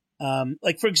arbitrary.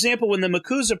 Like for example, when the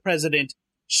MACUSA president,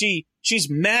 she's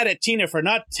mad at Tina for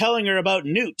not telling her about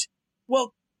Newt.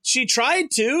 Well, she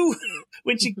tried to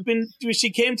when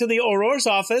she came to the Aurore's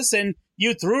office and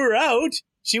you threw her out.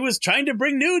 She was trying to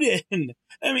bring Newt in.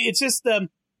 I mean, it's just, the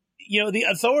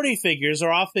authority figures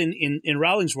are often in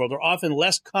Rowling's world are often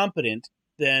less competent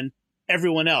than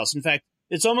everyone else. In fact,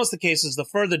 it's almost the case as the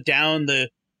further down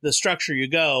the structure you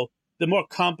go, the more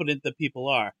competent the people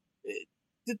are.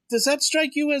 Does that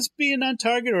strike you as being on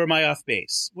target, or am I off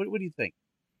base? What do you think?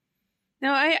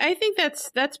 No, I think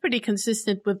that's pretty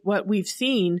consistent with what we've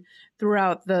seen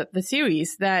throughout the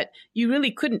series, that you really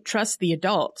couldn't trust the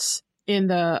adults in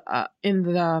the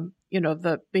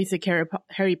the basic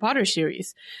Harry Potter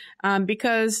series,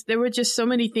 because there were just so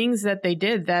many things that they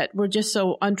did that were just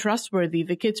so untrustworthy.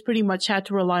 The kids pretty much had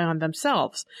to rely on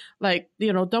themselves, like,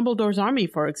 Dumbledore's army,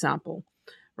 for example,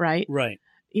 right? Right.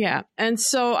 Yeah. And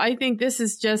so I think this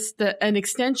is just an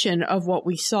extension of what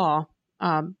we saw,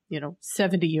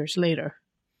 70 years later.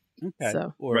 Okay.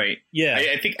 So. Right. Yeah.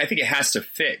 I think it has to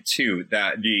fit too,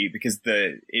 because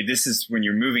this is when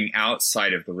you're moving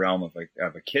outside of the realm of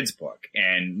a kid's book,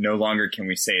 and no longer can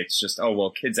we say it's just, oh, well,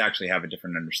 kids actually have a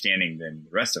different understanding than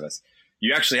the rest of us.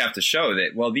 You actually have to show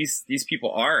that, well, these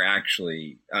people are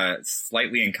actually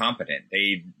slightly incompetent.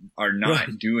 They are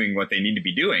not doing what they need to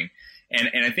be doing.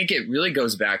 And I think it really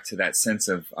goes back to that sense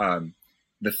of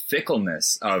the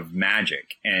fickleness of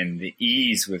magic and the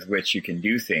ease with which you can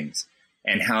do things,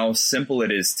 and how simple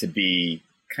it is to be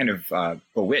kind of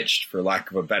bewitched, for lack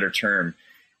of a better term,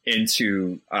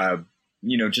 into,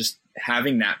 just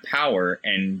having that power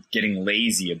and getting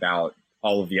lazy about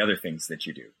all of the other things that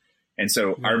you do. And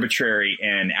so arbitrary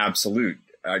and absolute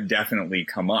definitely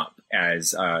come up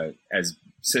as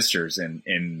sisters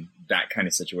in that kind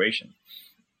of situation.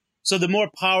 So the more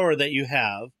power that you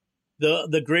have,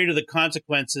 the greater the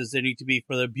consequences there need to be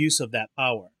for the abuse of that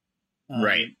power.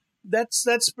 Right. That's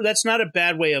not a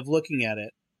bad way of looking at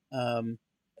it.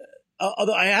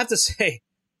 Although I have to say,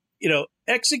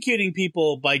 executing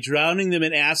people by drowning them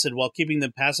in acid while keeping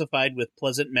them pacified with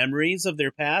pleasant memories of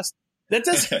their past,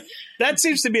 that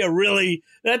seems to be a really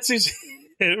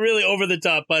over the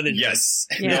top punishment. Yes.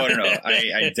 Yeah. No.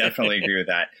 I definitely agree with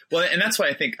that. Well, and that's why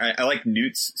I think I like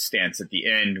Newt's stance at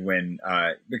the end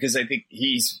because I think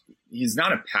he's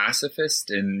not a pacifist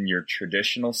in your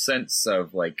traditional sense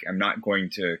of like, I'm not going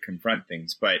to confront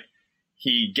things, but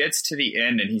he gets to the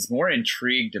end and he's more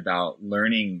intrigued about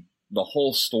learning the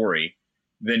whole story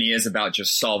than he is about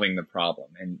just solving the problem.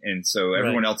 And so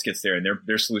everyone else gets there, and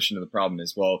their solution to the problem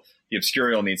is, well, the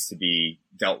Obscurial needs to be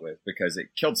dealt with because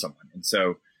it killed someone. And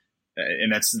so,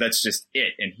 and that's just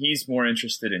it. And he's more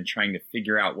interested in trying to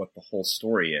figure out what the whole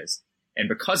story is. And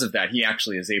because of that, he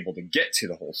actually is able to get to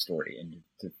the whole story and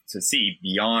to see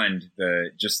beyond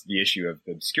just the issue of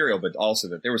the Obscurial, but also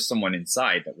that there was someone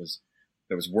inside that was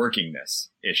working this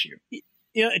issue.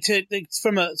 It's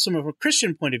from a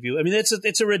Christian point of view. I mean,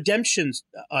 it's a redemption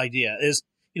idea. Is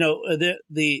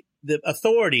the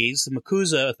authorities, the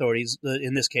MACUSA authorities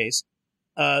in this case,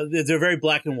 they're very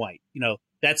black and white.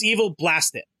 That's evil.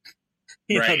 Blast it.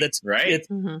 That's right.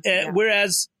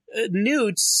 Whereas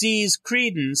Newt sees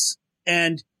Credence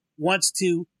and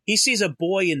he sees a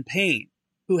boy in pain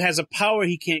who has a power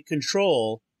he can't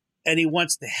control, and he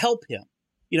wants to help him.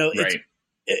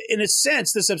 In a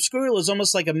sense, this Obscurial is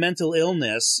almost like a mental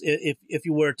illness, if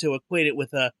you were to equate it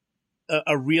with a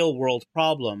real world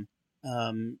problem,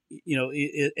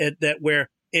 that where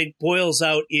it boils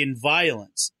out in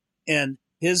violence. And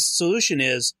his solution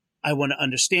is, I want to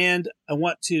understand, I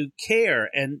want to care,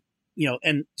 and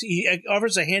he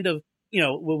offers a hand of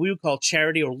what we would call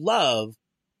charity or love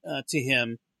to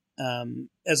him,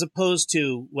 as opposed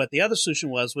to what the other solution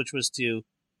was, which was to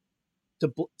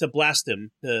blast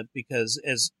him because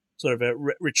as sort of a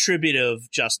retributive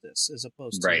justice as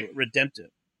opposed to redemptive.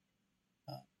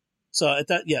 So I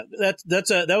thought,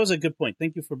 that was a good point.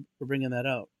 Thank you for bringing that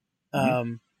out.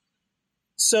 Mm-hmm.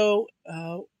 So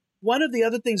one of the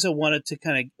other things I wanted to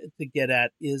kind of to get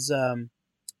at is I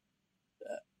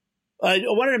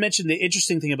wanted to mention the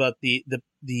interesting thing about the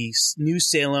New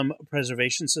Salem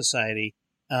Preservation Society.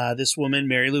 This woman,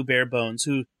 Mary Lou Barebones,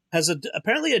 who has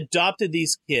apparently adopted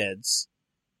these kids.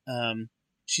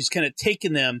 She's kind of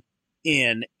taken them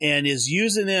in and is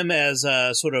using them as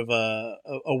a sort of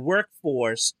a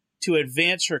workforce to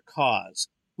advance her cause.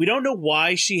 We don't know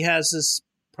why she has this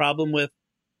problem with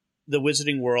the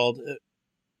wizarding world,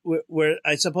 where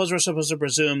I suppose we're supposed to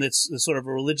presume it's sort of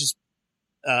a religious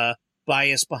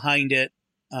bias behind it.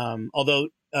 Although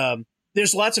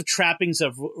there's lots of trappings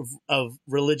of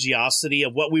religiosity,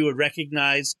 of what we would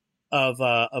recognize of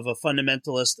a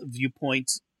fundamentalist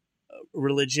viewpoint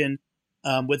religion,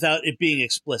 without it being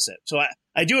explicit. So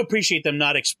I do appreciate them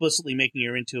not explicitly making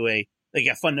her into a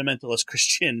fundamentalist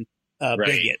Christian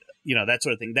bigot, that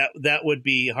sort of thing. That would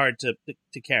be hard to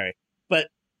carry. But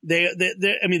they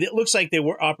I mean, it looks like they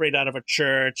operate out of a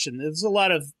church, and there's a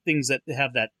lot of things that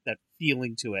have that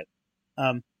feeling to it.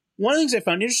 One of the things I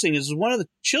found interesting is one of the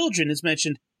children is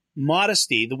mentioned,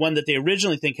 Modesty, the one that they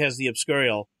originally think has the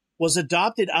Obscurial, was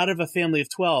adopted out of a family of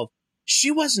 12.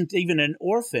 She wasn't even an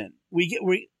orphan.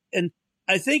 And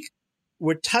I think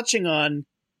we're touching on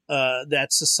that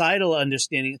societal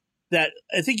understanding that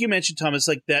I think you mentioned, Thomas,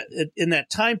 like that in that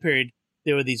time period,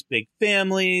 there were these big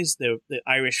families, there were the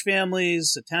Irish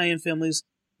families, Italian families.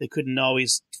 they couldn't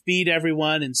always feed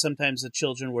everyone, and sometimes the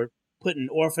children were put in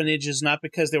orphanages, not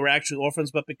because they were actually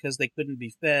orphans, but because they couldn't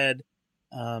be fed.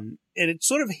 And it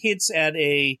sort of hints at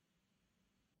a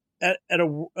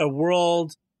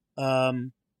world, at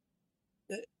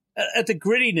the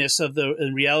grittiness of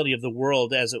the reality of the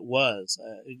world as it was.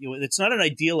 It's not an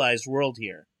idealized world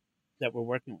here that we're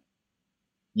working with.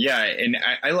 Yeah, and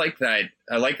I like that.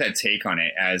 I like that take on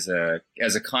it as a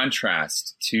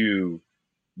contrast to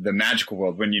the magical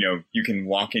world, when you can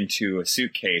walk into a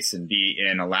suitcase and be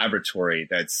in a laboratory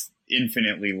that's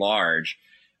infinitely large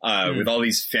with all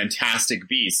these fantastic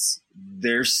beasts.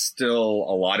 There's still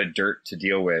a lot of dirt to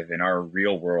deal with in our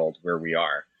real world where we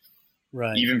are,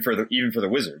 right? Even for the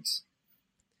wizards.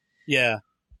 Yeah.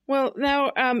 Well,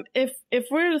 now, if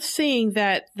we're seeing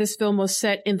that this film was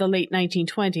set in the late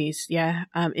 1920s,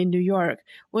 in New York,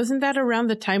 wasn't that around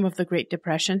the time of the Great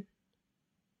Depression,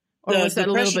 or was that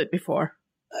a little bit before?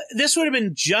 This would have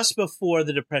been just before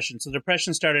the Depression. So the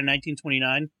Depression started in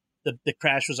 1929. The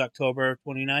crash was October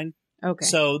 29. Okay.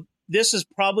 So this is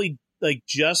probably like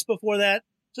just before that.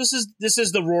 This is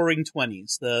the Roaring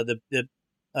 20s.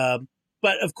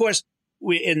 But of course,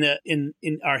 we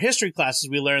in our history classes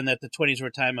we learned that the 20s were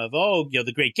a time of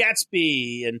the Great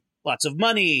Gatsby and lots of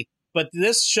money. But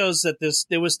this shows that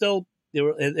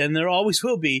there always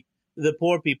will be the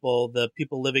poor people, the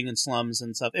people living in slums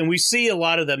and stuff. And we see a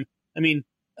lot of them. I mean,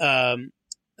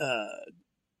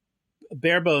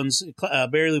 Barebones,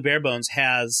 Mary Lou Barebones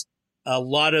has a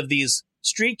lot of these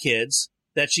street kids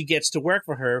that she gets to work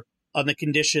for her on the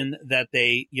condition that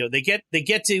they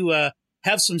get to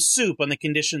have some soup on the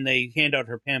condition they hand out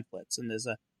her pamphlets. And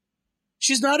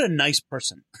she's not a nice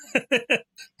person,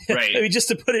 right? I mean, just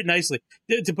to put it nicely,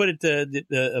 to put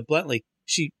it bluntly,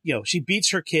 she beats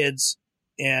her kids,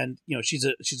 and she's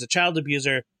a child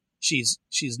abuser. She's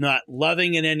not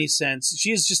loving in any sense.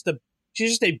 She's just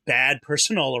a bad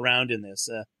person all around in this.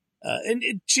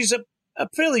 And she's a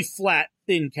fairly flat,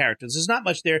 thin character. There's not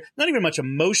much there, not even much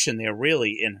emotion there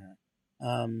really in her.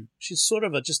 She's sort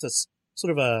of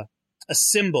a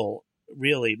symbol,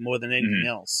 really, more than anything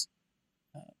else.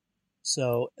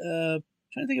 Trying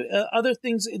to think of other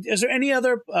things. Is there any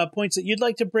other points that you'd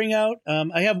like to bring out?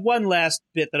 I have one last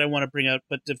bit that I want to bring out,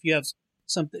 but if you have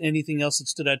anything else that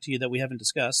stood out to you that we haven't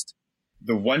discussed?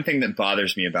 The one thing that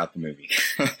bothers me about the movie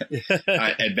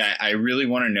that I really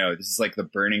want to know, this is like the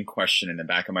burning question in the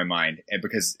back of my mind, and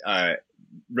because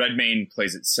Redmayne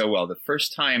plays it so well. The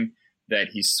first time that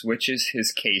he switches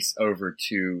his case over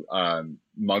to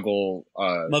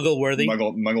Muggle-worthy,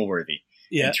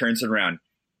 and turns it around,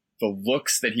 the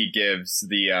looks that he gives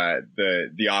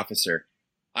the officer,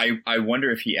 I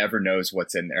wonder if he ever knows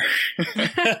what's in there.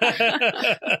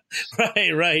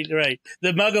 Right.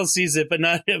 The Muggle sees it, but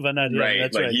not him. Right.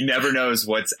 That's like right. He never knows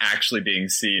what's actually being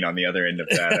seen on the other end of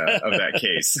that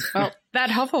case. Well, that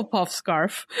Hufflepuff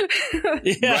scarf.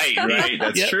 Right.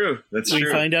 That's true.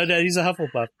 We find out that he's a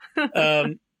Hufflepuff.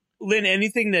 Lynn,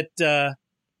 anything that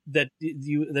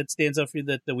stands out for you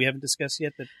that we haven't discussed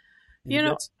yet?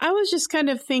 I was just kind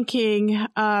of thinking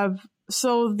of.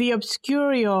 So the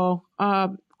Obscurial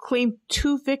claimed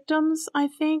 2 victims, I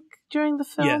think, during the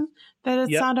film. That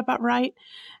sound about right.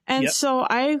 And so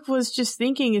I was just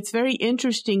thinking it's very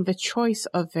interesting, the choice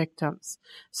of victims.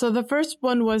 So the first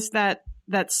one was that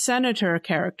senator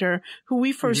character who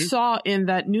we first saw in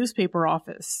that newspaper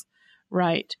office,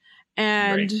 right?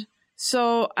 And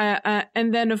so,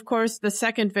 and then of course the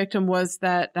second victim was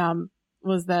that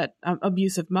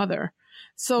abusive mother.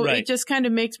 So it just kind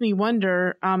of makes me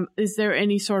wonder, is there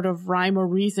any sort of rhyme or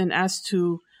reason as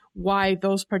to why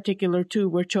those particular 2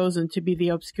 were chosen to be the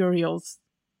Obscurial's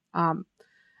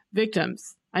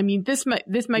victims? I mean, this might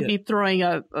be throwing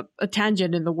a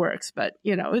tangent in the works, but,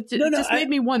 it made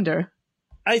me wonder.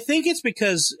 I think it's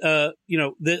because, the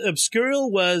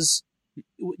Obscurial was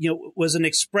an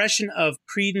expression of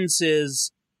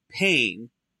Credence's pain,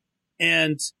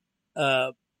 and,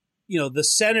 the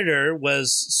senator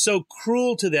was so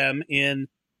cruel to them in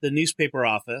the newspaper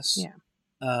office. Yeah.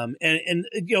 And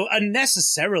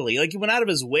unnecessarily, like he went out of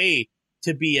his way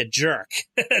to be a jerk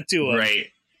to him. Right.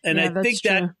 And I think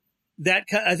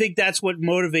I think that's what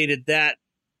motivated that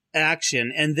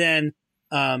action. And then,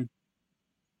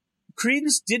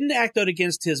 Credence didn't act out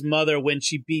against his mother when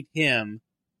she beat him,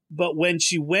 but when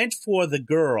she went for the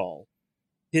girl,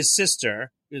 his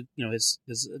sister, his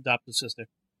adoptive sister,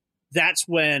 that's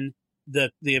when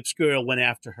the Obscurial went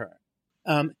after her.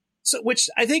 So which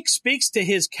I think speaks to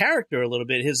his character a little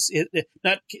bit, his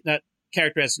not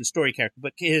character as in story character,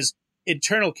 but his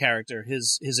internal character,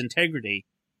 his integrity,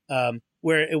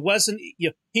 where it wasn't,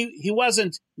 he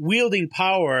wasn't wielding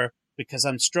power because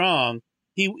I'm strong.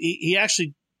 He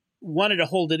actually wanted to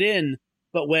hold it in,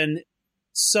 but when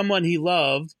someone he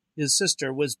loved, his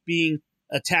sister, was being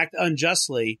attacked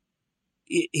unjustly,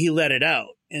 he let it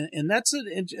out. And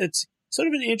it's sort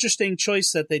of an interesting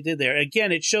choice that they did there.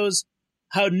 Again, it shows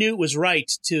how Newt was right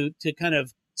to kind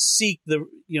of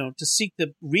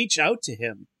reach out to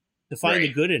him, to find the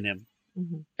good in him.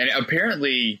 Mm-hmm. And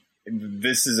apparently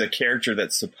this is a character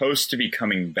that's supposed to be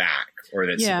coming back, or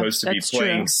that's supposed to be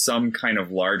playing some kind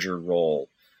of larger role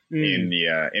in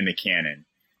the canon.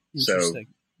 So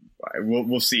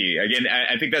we'll see. Again,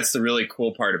 I think that's the really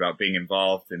cool part about being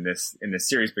involved in this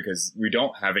series, because we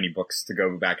don't have any books to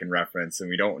go back and reference, and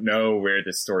we don't know where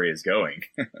this story is going.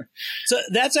 So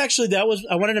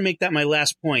I wanted to make that my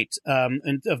last point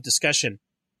of discussion.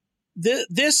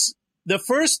 The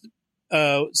first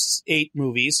 8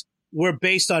 movies were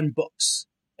based on books,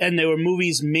 and they were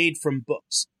movies made from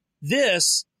books.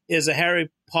 This is a Harry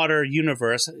Potter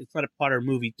universe. It's not a Potter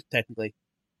movie technically,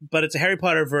 but it's a Harry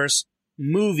Potter verse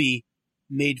movie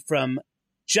made from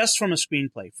a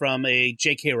screenplay, from a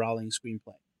J.K. Rowling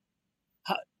screenplay.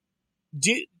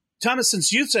 Thomas,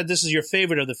 since you said this is your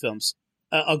favorite of the films,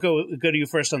 I'll go to you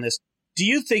first on this. Do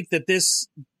you think that this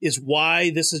is why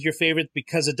this is your favorite,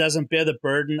 because it doesn't bear the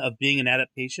burden of being an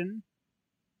adaptation?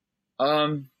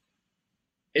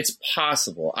 It's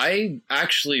possible. I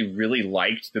actually really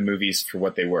liked the movies for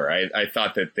what they were. I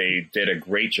thought that they did a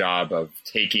great job of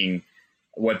taking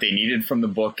what they needed from the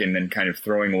book and then kind of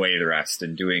throwing away the rest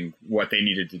and doing what they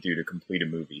needed to do to complete a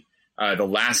movie. The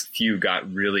last few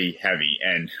got really heavy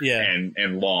and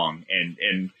long,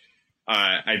 and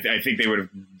I think they would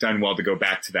have done well to go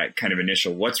back to that kind of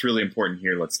initial, what's really important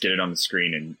here, let's get it on the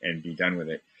screen and be done with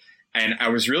it. And I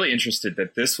was really interested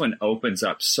that this one opens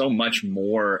up so much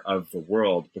more of the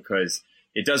world, because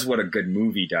it does what a good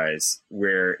movie does,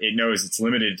 where it knows it's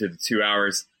limited to the 2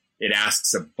 hours. It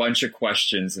asks a bunch of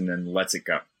questions and then lets it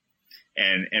go.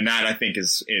 And that, I think,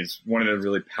 is one of the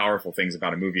really powerful things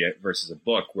about a movie versus a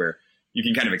book, where you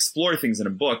can kind of explore things in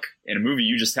a book. In a movie,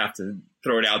 you just have to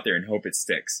throw it out there and hope it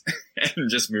sticks and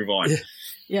just move on.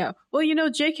 Yeah. Well,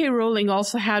 J.K. Rowling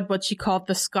also had what she called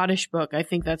the Scottish book. I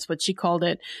think that's what she called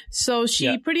it. So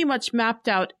she pretty much mapped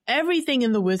out everything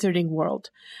in the wizarding world.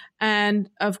 And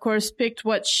of course, picked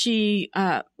what she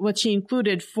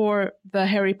included for the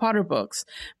Harry Potter books.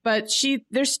 But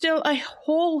there's still a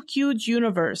whole huge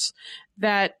universe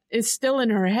that is still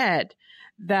in her head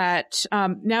that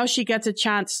now she gets a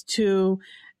chance to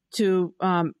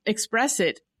express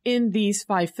it in these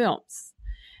 5 films.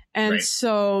 And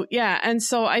so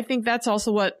I think that's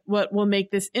also what will make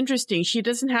this interesting. She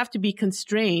doesn't have to be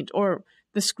constrained, or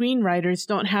the screenwriters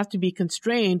don't have to be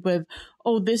constrained with,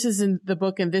 this is in the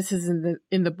book and this is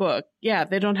in the book. Yeah,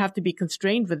 they don't have to be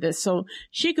constrained with this. So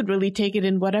she could really take it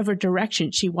in whatever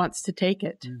direction she wants to take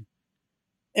it. Mm.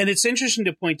 And it's interesting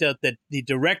to point out that the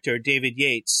director, David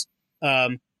Yates,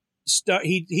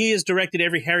 he has directed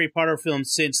every Harry Potter film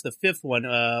since the 5th one,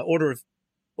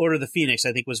 Order of the Phoenix,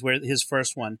 I think, was his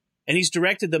first one. And he's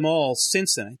directed them all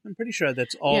since then. I'm pretty sure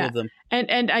that's all of them.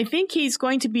 And I think he's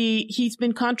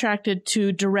been contracted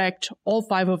to direct all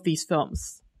 5 of these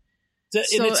films. So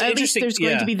at least there's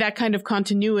going to be that kind of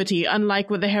continuity, unlike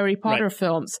with the Harry Potter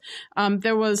films.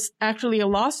 There was actually a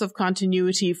loss of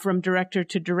continuity from director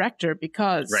to director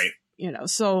because,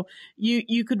 so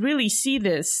you could really see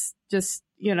this just,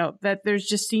 that there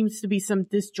just seems to be some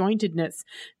disjointedness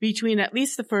between at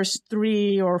least the first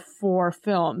 3 or 4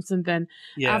 films. And then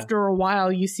after a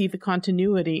while, you see the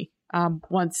continuity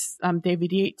once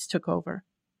David Yates took over.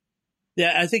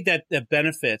 Yeah, I think that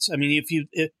benefits. I mean, if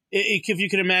you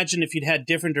could imagine if you'd had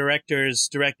different directors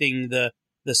directing the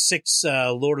 6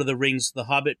 Lord of the Rings, The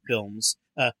Hobbit films,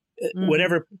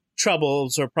 whatever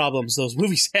troubles or problems those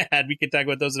movies had, we could talk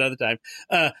about those another time.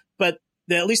 But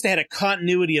at least they had a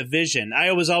continuity of vision.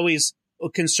 I was always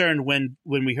concerned when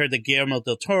we heard that Guillermo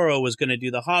del Toro was going to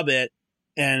do The Hobbit,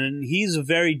 and he's a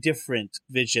very different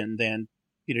vision than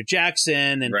Peter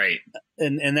Jackson and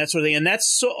that sort of thing. And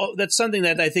that's something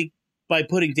that I think by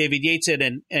putting David Yates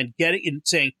in and getting and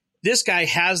saying this guy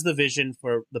has the vision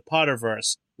for the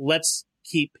Potterverse, let's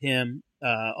keep him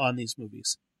on these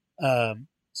movies.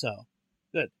 So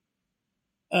good.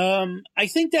 I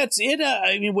think that's it.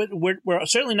 I mean, we're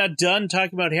certainly not done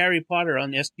talking about Harry Potter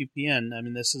on SQPN. I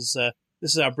mean, this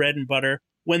is our bread and butter.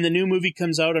 When the new movie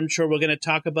comes out, I'm sure we're going to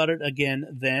talk about it again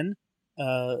then.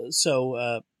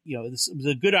 So this is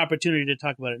a good opportunity to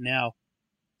talk about it now.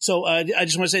 So I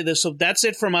just want to say this. So that's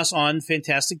it from us on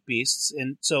Fantastic Beasts.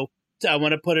 And so I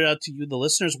want to put it out to you, the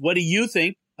listeners. What do you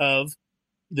think of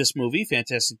this movie,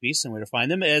 Fantastic Beasts, and where to find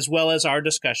them, as well as our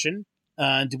discussion?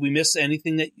 Did we miss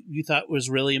anything that you thought was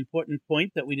really important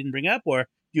point that we didn't bring up, or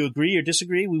you agree or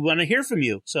disagree? We want to hear from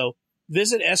you. So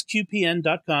visit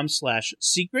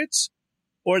sqpn.com/secrets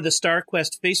or the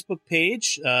StarQuest Facebook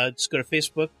page. Just go to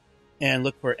Facebook and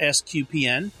look for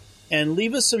SQPN and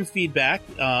leave us some feedback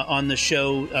on the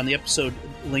show, on the episode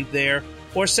link there,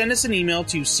 or send us an email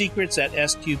to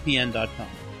secrets@sqpn.com.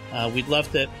 We'd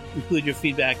love to include your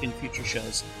feedback in future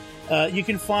shows. You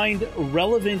can find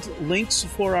relevant links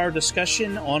for our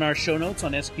discussion on our show notes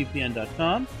on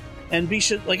sqpn.com. And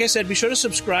like I said, be sure to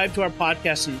subscribe to our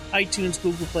podcast in iTunes,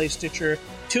 Google Play, Stitcher,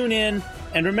 TuneIn,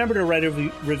 and remember to write a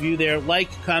review there. Like,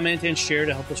 comment, and share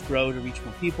to help us grow to reach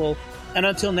more people. And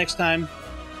until next time,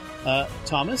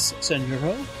 Thomas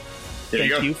Senjuro,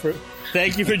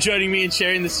 thank you for joining me and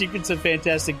sharing the secrets of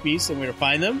Fantastic Beasts and where to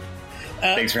find them.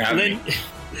 Thanks for having me.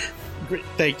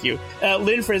 Thank you.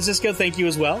 Lynn Francisco, thank you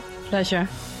as well. Pleasure.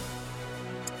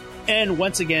 And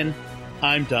once again,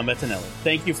 I'm Dom Bettinelli.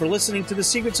 Thank you for listening to the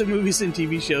Secrets of Movies and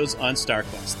TV Shows on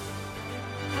StarQuest.